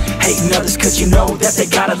thoughts. Hating others cause you know that they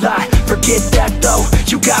gotta lie. Forget that though,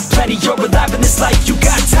 you got plenty, you're alive in this life. You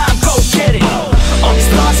got time, go get it. All these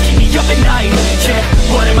thoughts keep me up at night. Yeah,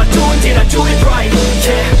 what am I doing? Did I do it right?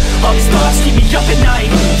 Yeah, all these thoughts keep me up at night.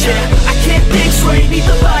 Yeah, I can't think straight, need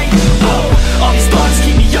the light. Oh, all these thoughts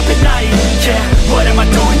keep me up at night. Yeah, what am I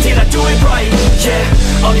doing? Did I do it right? Yeah,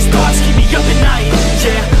 all these thoughts keep me up at night.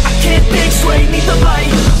 Yeah, I can't think straight, need the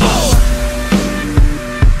light. Oh.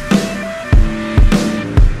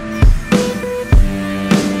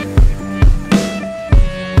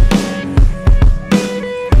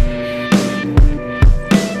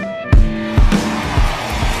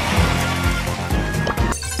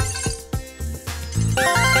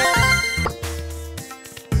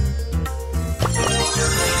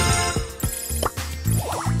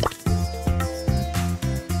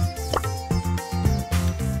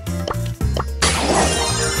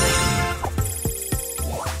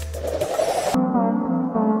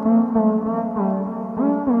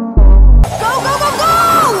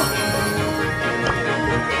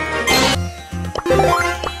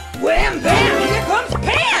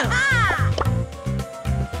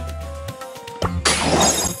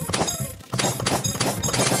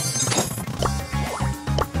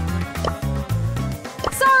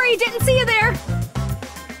 Didn't see you there!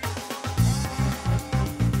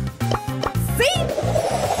 See?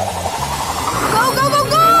 Go, go, go,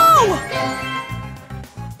 go!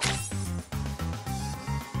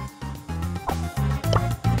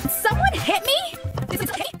 Someone hit me? Is it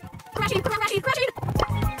okay? Crashing, crashing, crashing!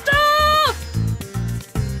 Stop!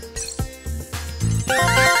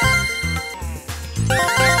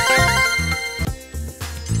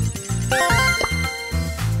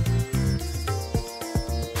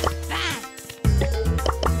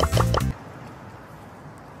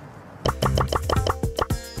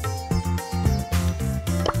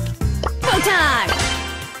 Time!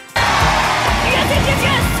 Yes, yes, yes,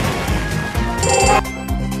 yes!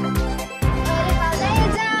 But if I lay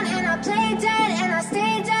down and I play dead and I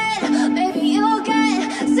stay dead, baby, you'll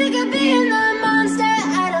get sick of being the monster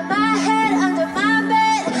out of my head, under my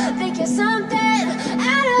bed. Think you're something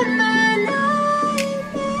out of my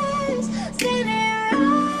nightmares, standing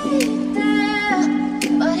right there.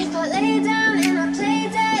 But if I lay down and I play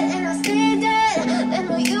dead and I stay dead, then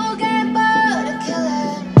will you get bored of killing?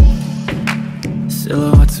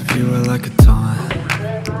 Silhouettes of you are like a taunt.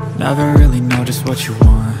 Never really know just what you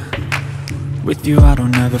want. With you I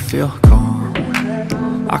don't ever feel calm.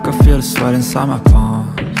 I can feel the sweat inside my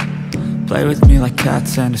palms. Play with me like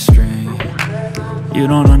cats and a string. You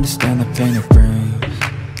don't understand the pain it brings.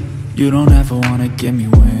 You don't ever wanna give me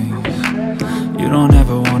wings. You don't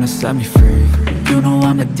ever wanna set me free. You know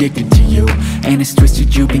I'm addicted to you, and it's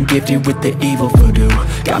twisted, you've been gifted with the evil voodoo.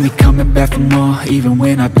 Got me coming back for more, even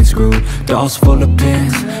when I've been screwed. Dolls full of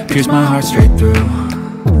pins, pierce my heart straight through.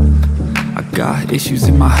 I got issues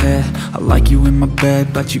in my head, I like you in my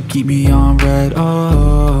bed, but you keep me on red.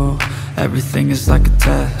 Oh, Everything is like a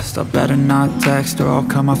test. I better not text or I'll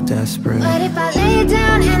come off desperate. But if I lay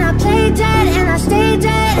down and I play dead and I stay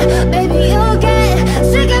dead, baby, you'll get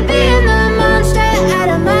sick of being the monster out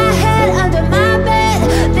of my head, under my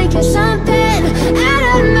bed, thinking something out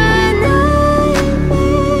of my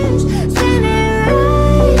nightmares, standing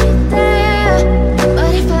right there.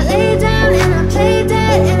 But if I lay down and I play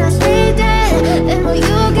dead and I stay dead, then will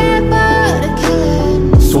you get bored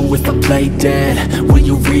again? So if I play dead, will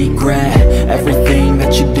you regret everything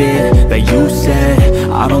that you did, that you said?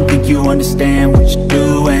 I don't think you understand what you're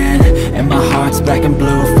doing, and my heart's black and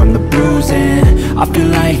blue from the bruising. I feel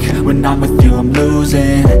like when I'm with you I'm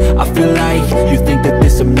losing. I feel like you think that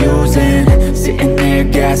this amusing, sitting there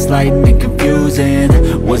gaslighting and confusing.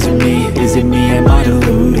 Was it me? Is it me? Am I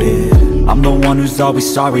deluded? I'm the one who's always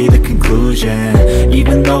sorry, the conclusion.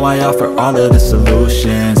 Even though I offer all of the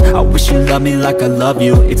solutions, I wish you loved me like I love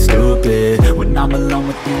you. It's stupid when I'm alone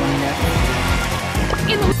with you. I never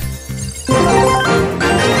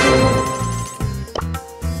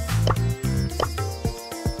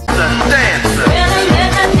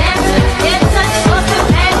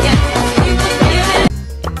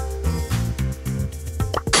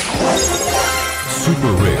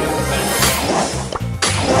Super rare.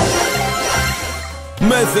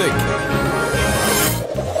 Mythic.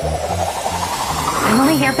 I'm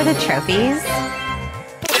only here for the trophies.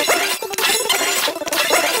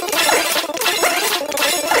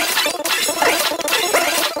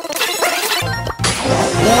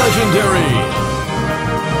 Legendary.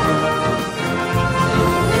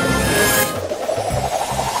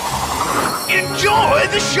 Enjoy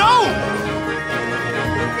the show!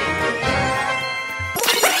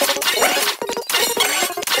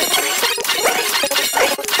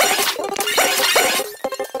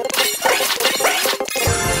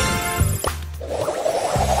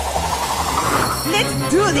 Let's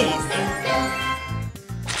do this!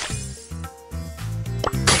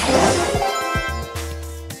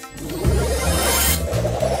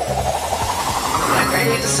 I'm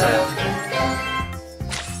ready to serve.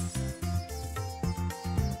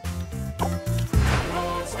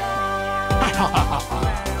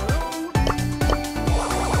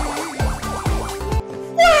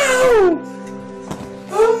 Wow!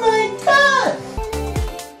 Oh my god!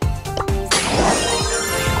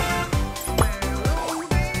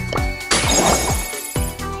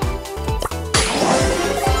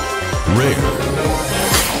 Rare.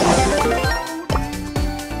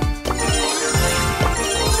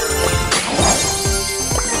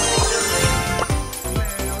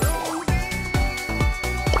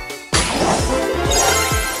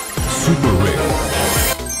 Super rare.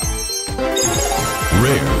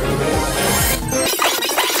 Rare.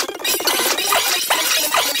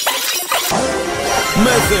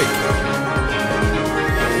 Mythic.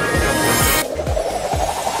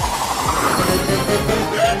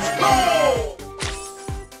 Let's go!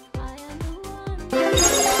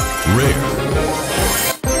 Rare.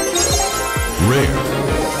 Rare.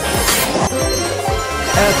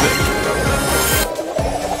 Epic.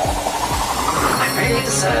 I'm ready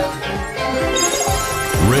to serve.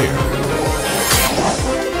 Rare.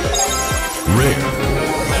 Rare.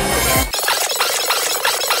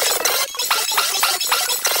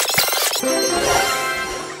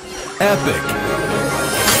 Epic.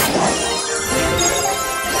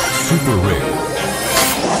 Super rare.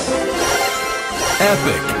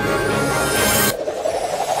 Epic.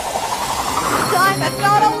 Time to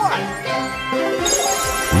go to work!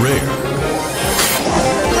 Rare.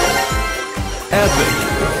 Epic.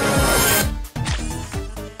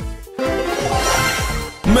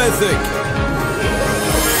 Mythic.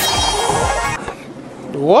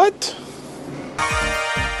 What?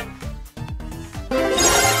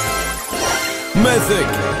 Mythic.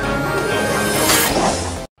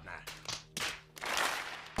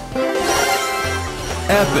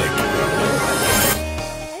 Epic.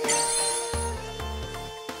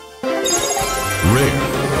 Rare.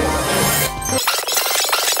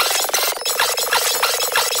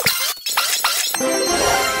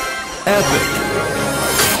 Epic.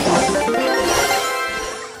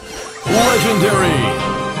 Legendary.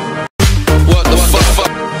 What the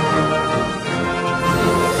fuck?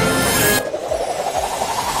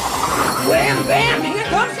 Wham bam! Here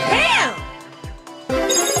comes Pam!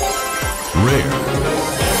 Rare.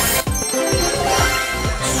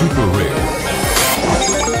 Super rare.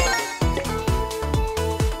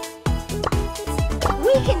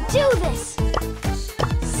 We can do this!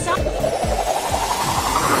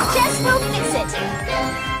 Jess will fix it!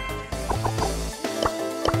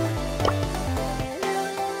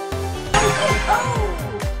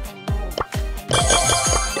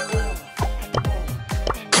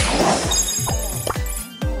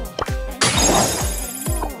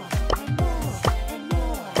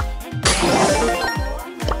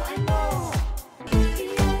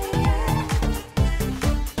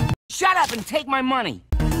 up and take my money.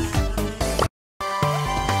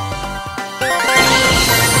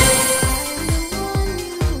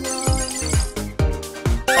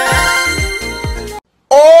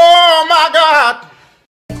 Oh my God!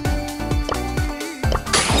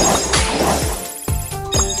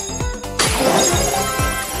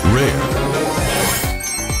 Rare.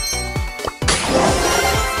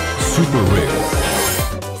 Super rare.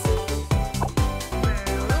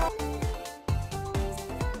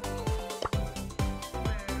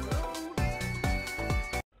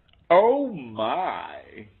 Oh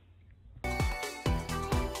my.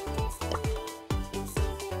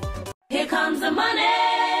 Here comes the money.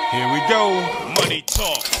 Here we go. Money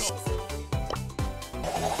talk.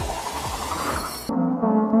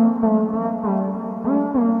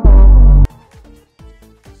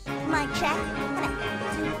 Mic check.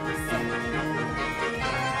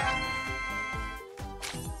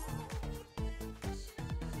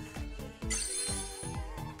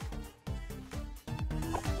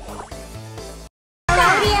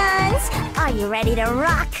 Guardians, are you ready to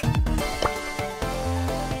rock?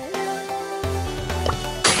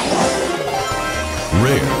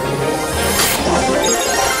 Rare.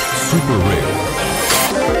 Super rare.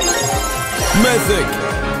 Mythic.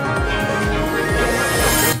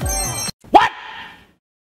 What?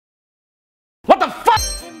 What the fuck?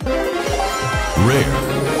 Rare.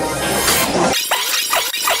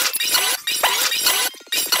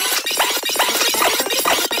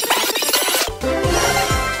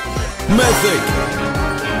 Mythic.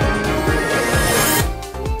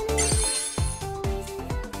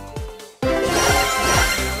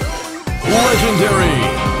 Legendary.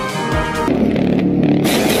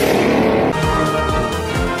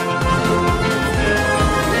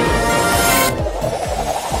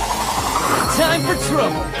 Time for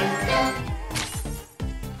trouble.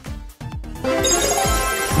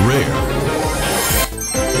 Rare.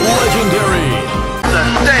 Legendary. The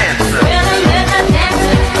dancer.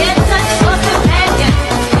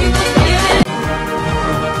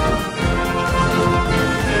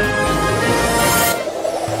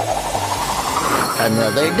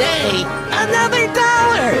 Another day, another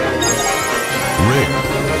dollar. Rare.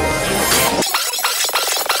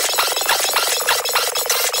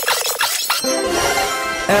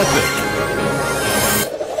 Epic.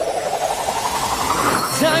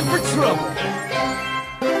 Time for trouble.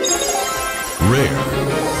 Rare.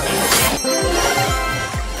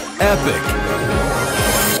 Epic.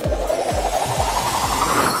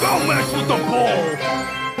 Don't mess with the ball.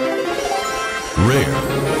 Rare.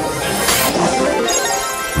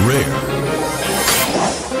 Rare.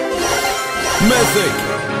 Mythic.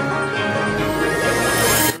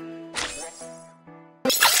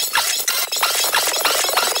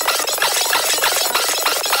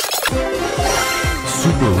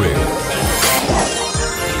 Super rare.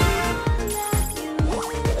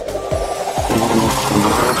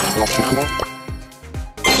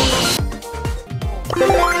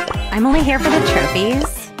 I'm only here for the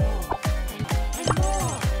trophies.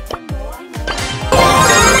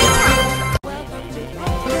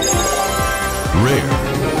 Rare.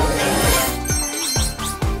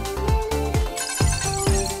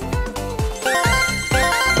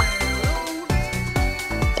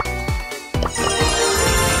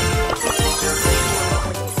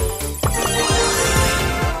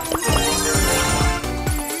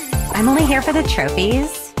 I'm only here for the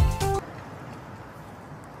trophies.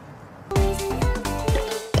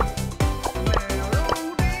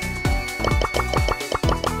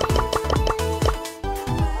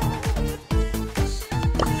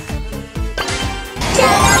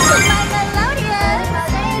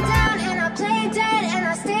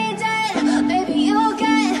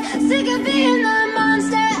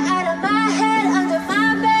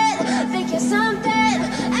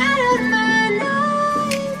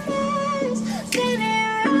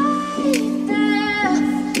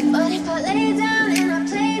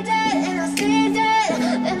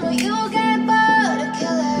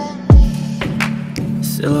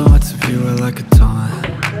 Silhouettes of you are like a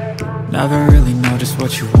taunt. Never really know just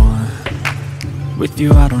what you want. With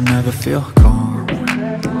you I don't ever feel calm.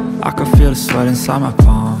 I can feel the sweat inside my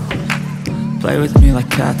palm. Play with me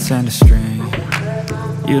like cats and a string.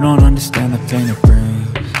 You don't understand the pain it brings.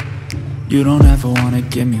 You don't ever wanna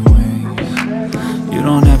give me wings. You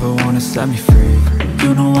don't ever wanna set me free.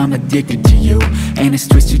 You know I'm addicted to you, and it's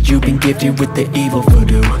twisted, you've been gifted with the evil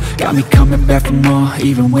voodoo. Got me coming back for more,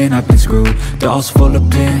 even when I've been screwed. Dolls full of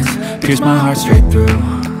pins, pierce my heart straight through.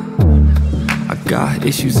 I got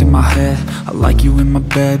issues in my head, I like you in my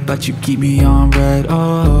bed, but you keep me on red.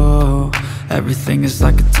 Oh, Everything is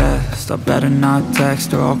like a test. I better not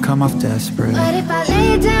text or I'll come off desperate. But if I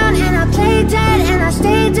lay down and I play dead and I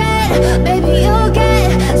stay dead, baby, you'll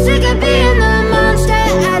get sick of being the monster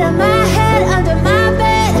out of my head, under my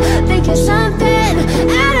bed, thinking something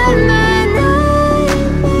out of my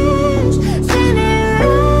nightmares, standing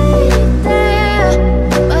right there.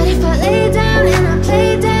 But if I lay down and I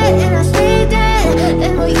play dead and I stay dead,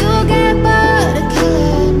 then will you get bored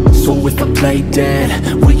again? So if I play dead,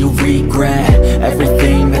 will you regret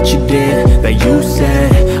everything that you did, that you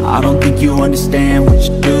said? I don't think you understand what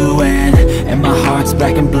you're doing, and my heart's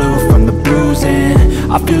black and blue from the bruising.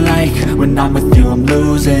 I feel like when I'm with you I'm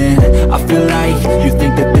losing. I feel like you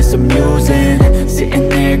think that this amusing, sitting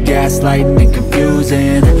there gaslighting and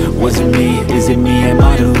confusing. Was it me? Is it me? Am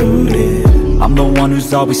I deluded? I'm the one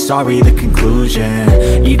who's always sorry, the conclusion,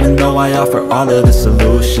 even though I offer all of the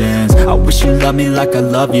solutions. I wish you loved me like I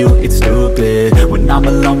love you, it's stupid. When I'm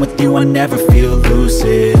alone with you I never feel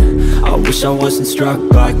lucid. I wish I wasn't struck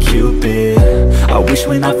by Cupid. I wish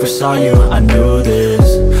when I first saw you I knew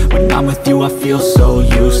this. When I'm with you I feel so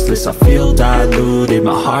useless, I feel diluted,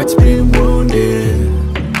 my heart's been wounded.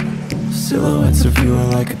 Silhouettes of you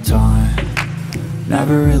are like a taunt,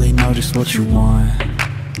 never really know just what you want.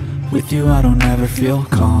 With you I don't ever feel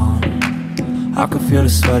calm, I can feel the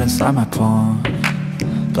sweat inside my palm.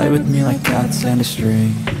 Play with me like cats and a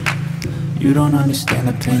string. You don't understand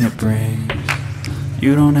the pain it brings.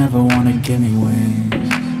 You don't ever wanna give me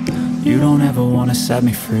wings. You don't ever wanna set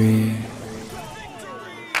me free.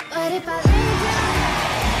 But if I lay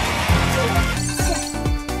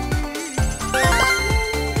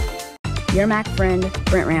down. Your Mac friend,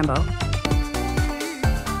 Brent Rambo.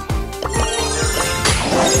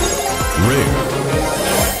 Rare.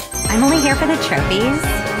 I'm only here for the trophies.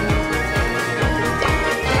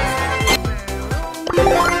 Go,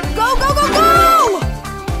 go, go, go!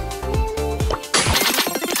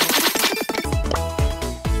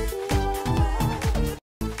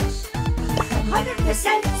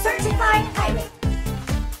 100% certified pirate.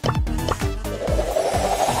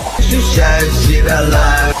 She says she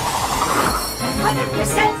alive.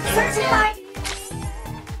 100% certified.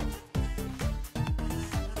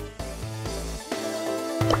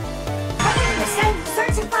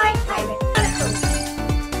 Certified pirate.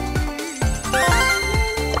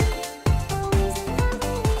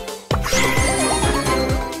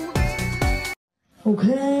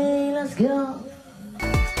 Okay, let's go.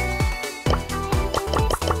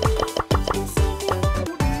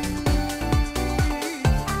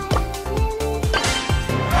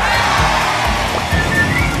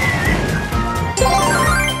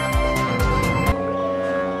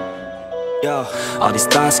 Yo, all these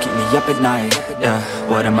thoughts keep me up at night. Yeah,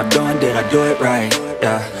 what am I doing? Did I do it right?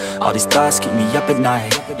 Yeah, all these thoughts keep me up at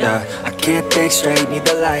night. Yeah, I can't think straight, need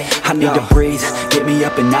the light. I need to breathe, get me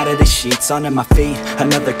up and out of the sheets, onto my feet.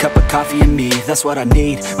 Another cup of coffee and me, that's what I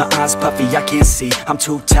need. My eyes puffy, I can't see. I'm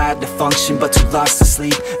too tired to function, but too lost to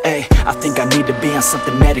sleep. Ay, I think I need to be on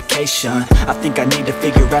something medication. I think I need to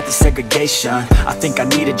figure out the segregation. I think I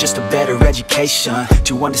needed just a better education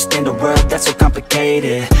to understand a world that's so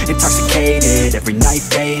complicated. Intoxicated, every night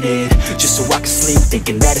faded, just so I can sleep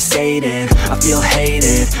thinking that it's Satan. I feel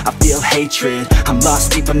hated, I feel hatred. I'm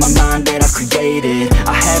lost deep in my mind that I've created.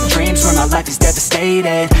 I have dreams where my life is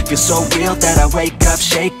devastated. Feel so real that I wake up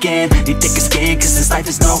shaking. Need thicker skin cause this life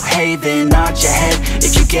is no haven. Nod your head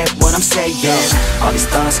if you get what I'm saying. All these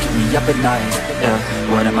thoughts keep me up at night. Yeah,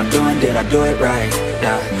 what am I doing? Did I do it right?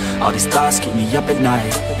 Yeah, all these thoughts keep me up at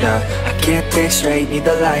night. Yeah, I can't think straight, need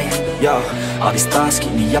the light. Yo, all these thoughts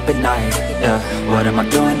keep me up at night. Yeah, what am I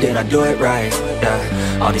doing? Did I do it right?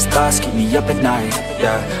 Yeah, all these thoughts keep me up at night.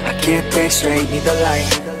 Yeah, I can't think straight, need the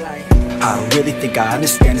light. I don't really think I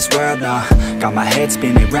understand this world now. Got my head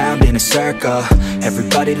spinning round in a circle.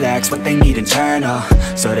 Everybody lacks what they need internal,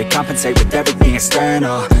 so they compensate with everything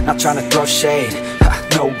external. Not trying to throw shade,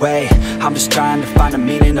 no way. I'm just trying to find the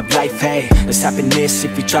meaning of life, hey. There's happiness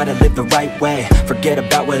if you try to live the right way. Forget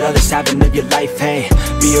about what others have and live your life, hey.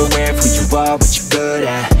 Be aware of who you are, what you're good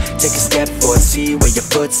at. Take a step forward, see where your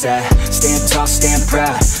foot's at. Stand tall, stand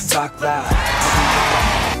proud, talk loud.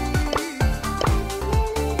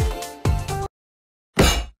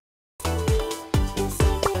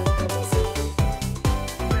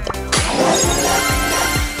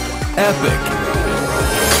 Epic.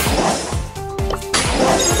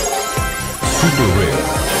 Super rare.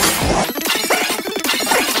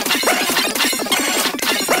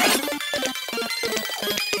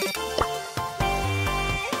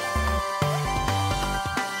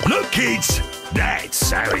 Look, kids,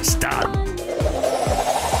 that's how it's done.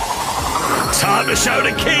 Time to show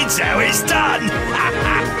the kids how it's done.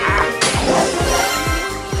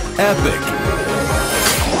 Epic.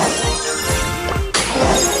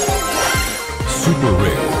 Super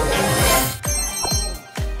rare.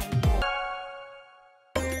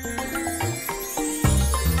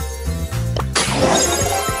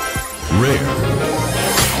 Rare.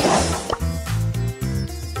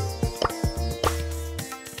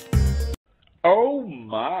 Oh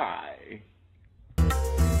my.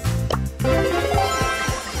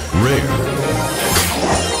 Rare.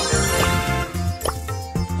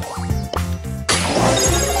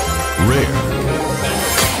 Rare.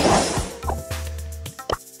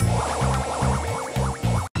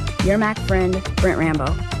 Your Mac friend, Brent Rambo.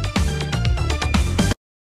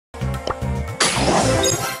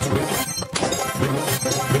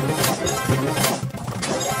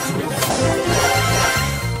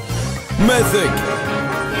 Mythic.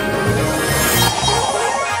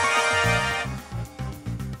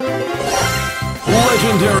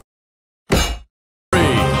 Legendary.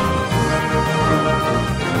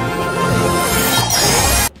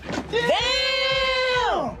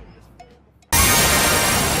 Damn!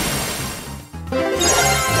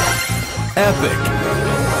 Epic.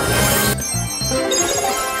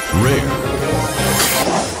 Rare.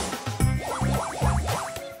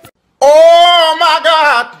 Oh my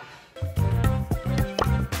God!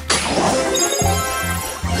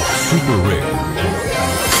 Super rare.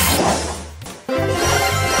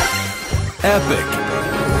 Epic.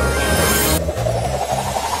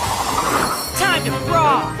 Time to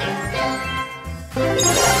brawl!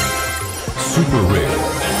 Super rare.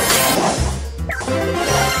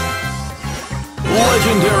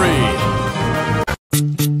 Legendary.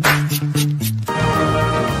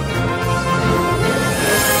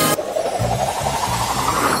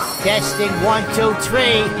 Testing 1, 2,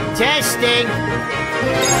 3. Testing.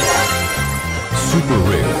 Super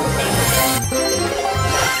rare.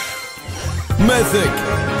 Mythic.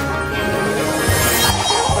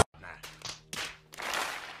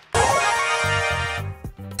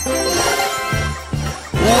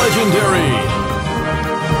 Legendary.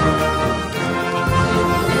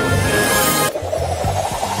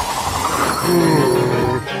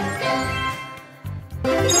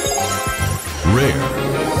 Rare.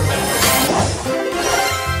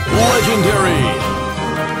 Legendary.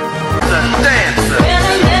 The dancer.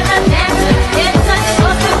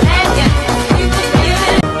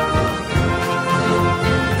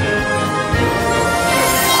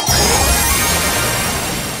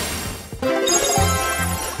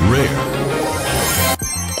 Rare.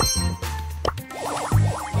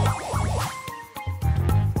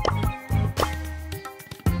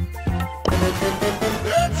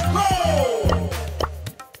 Let's go!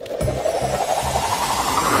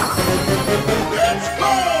 Let's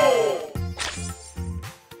go!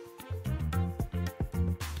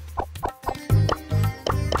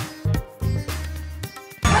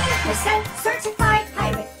 100% certified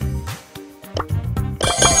pirate.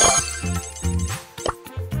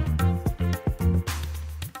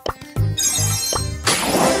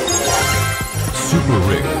 Super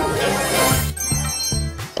rare.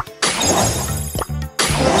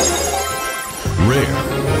 Rare.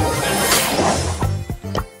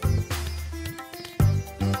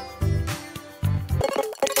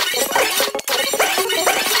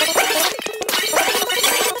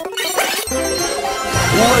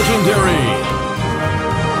 Legendary.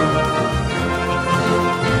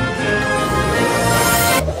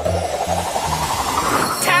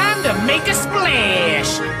 Time to make a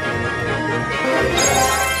splash!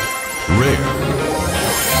 Rare.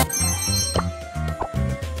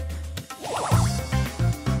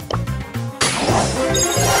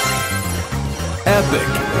 Epic.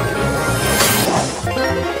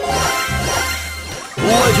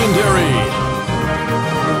 Legendary.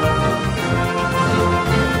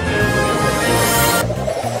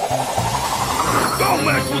 Don't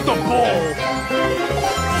mess with the ball.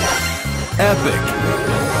 Epic.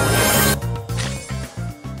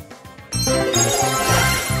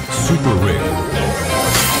 Super rare.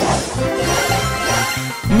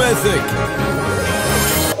 Mythic.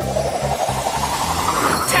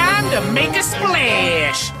 Time to make a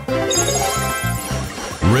splash!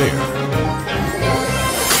 Rare.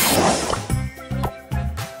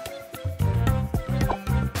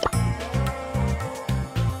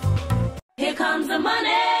 Here comes the money.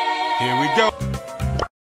 Here we go.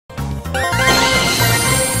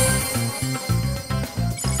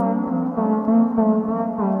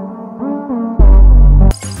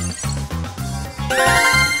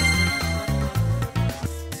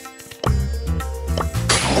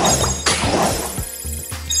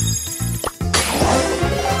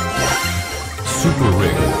 Super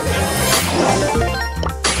rare.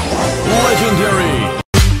 Legendary.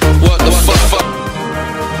 What the fuck?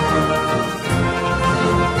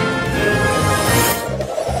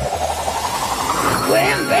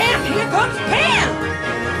 Wham bam, here comes Pam!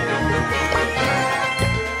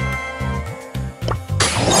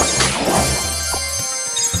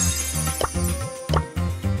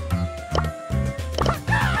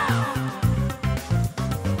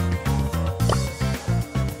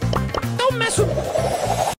 Don't mess with...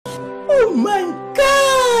 Oh my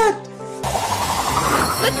god!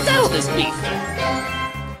 Let's settle this beef.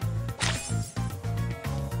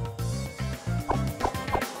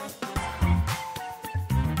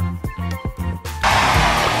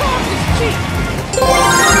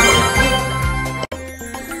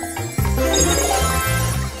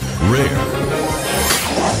 Rare.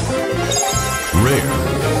 Rare.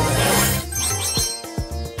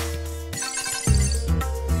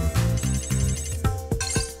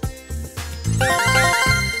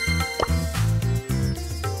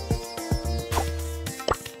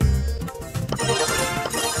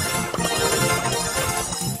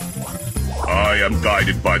 I am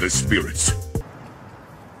guided by the spirits.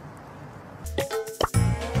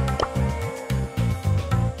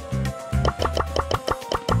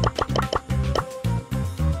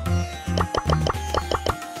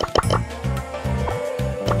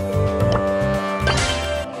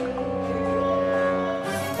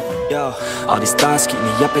 Yo, all these thoughts keep me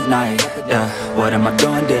up at night. Yeah, what am I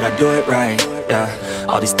doing? Did I do it right? Yeah,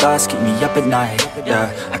 all these thoughts keep me up at night. Yeah,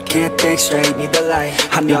 I can't think straight, need the light.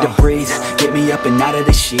 I need to breathe, get me up and out of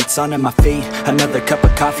the sheets. Onto my feet, another cup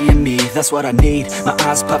of coffee and me. That's what I need, my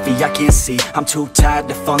eyes puffy, I can't see. I'm too tired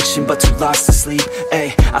to function, but too lost to sleep.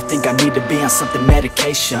 Ay, I think I need to be on something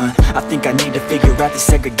medication. I think I need to figure out the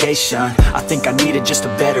segregation. I think I needed just a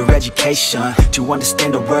better education to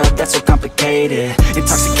understand a world that's so complicated.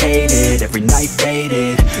 Intoxicated, every night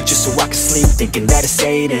faded, just so I can sleep thinking that it's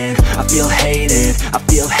sated. I feel hated, I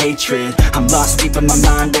feel hatred. I'm lost deep in my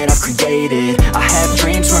mind that I've created. I have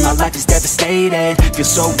dreams where my life is devastated. Feel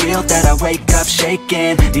so real that I wake up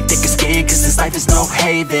shaking. Need thicker skin cause this life is no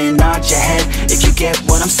haven. Nod your head if you get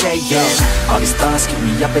what I'm saying. All these thoughts keep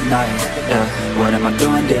me up at night. Yeah, what am I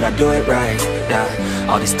doing? Did I do it right? Yeah,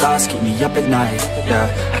 all these thoughts keep me up at night. Yeah,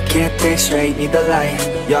 I can't think straight, need the light.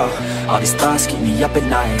 Yo, all these thoughts keep me up at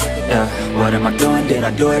night. Yeah, what am I doing? Did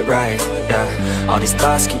I do it right? Yeah, all these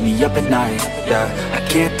thoughts keep me up at night. Yeah, I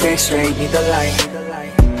can't think straight, need the light.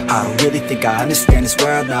 I don't really think I understand this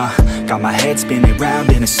world now. Got my head spinning round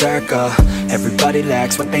in a circle. Everybody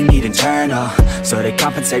lacks what they need internal, so they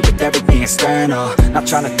compensate with everything external. Not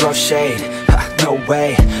trying to throw shade, no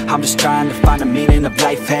way. I'm just trying to find the meaning of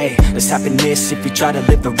life, hey. There's happiness if you try to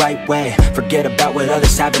live the right way. Forget about what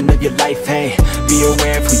others have and live your life, hey. Be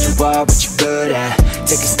aware of who you are, what you're good at.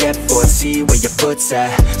 Take a step forward, see where your foot's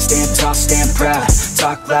at. Stand tall, stand proud,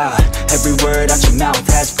 talk loud. Every word out your mouth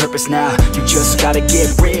has purpose now. You just gotta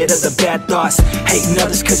get rid of the bad thoughts. Hating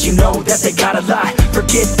others cause you know that they gotta lie.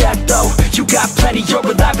 Forget that though, you got plenty, you're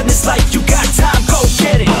alive in this life. You got time, go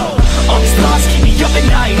get it. All these thoughts keep me up at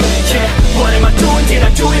night. Yeah, what am I doing? Did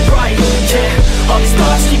I do it right? Yeah, all these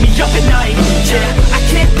thoughts keep me up at night. Yeah, I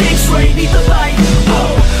can't think straight, need the light.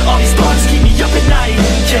 All these thoughts keep me up at night.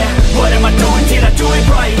 Yeah, what am I doing? Did I do it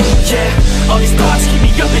right? Yeah, all these thoughts keep me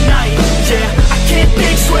up at night. Yeah, I can't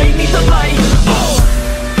think straight, need the light.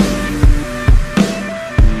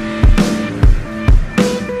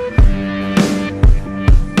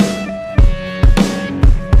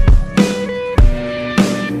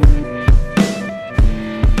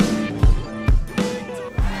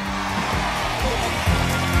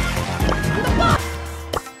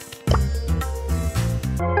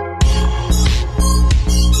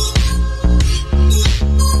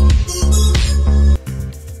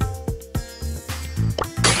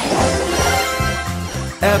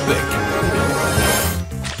 Epic.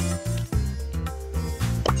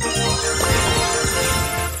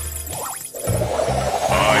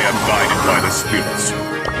 I am guided by the spirits.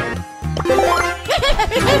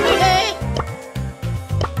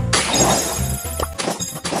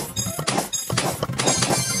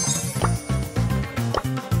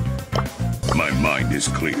 My mind is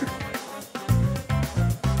clear.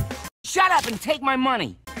 Shut up and take my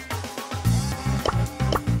money.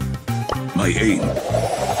 My aim.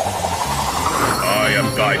 I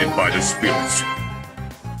am guided by the spirits.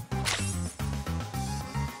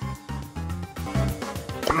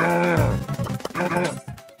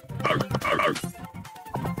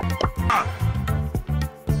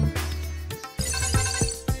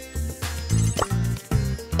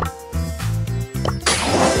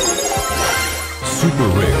 Super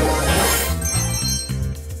rare.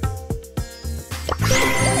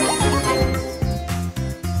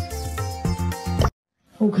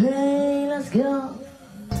 Okay, let's go.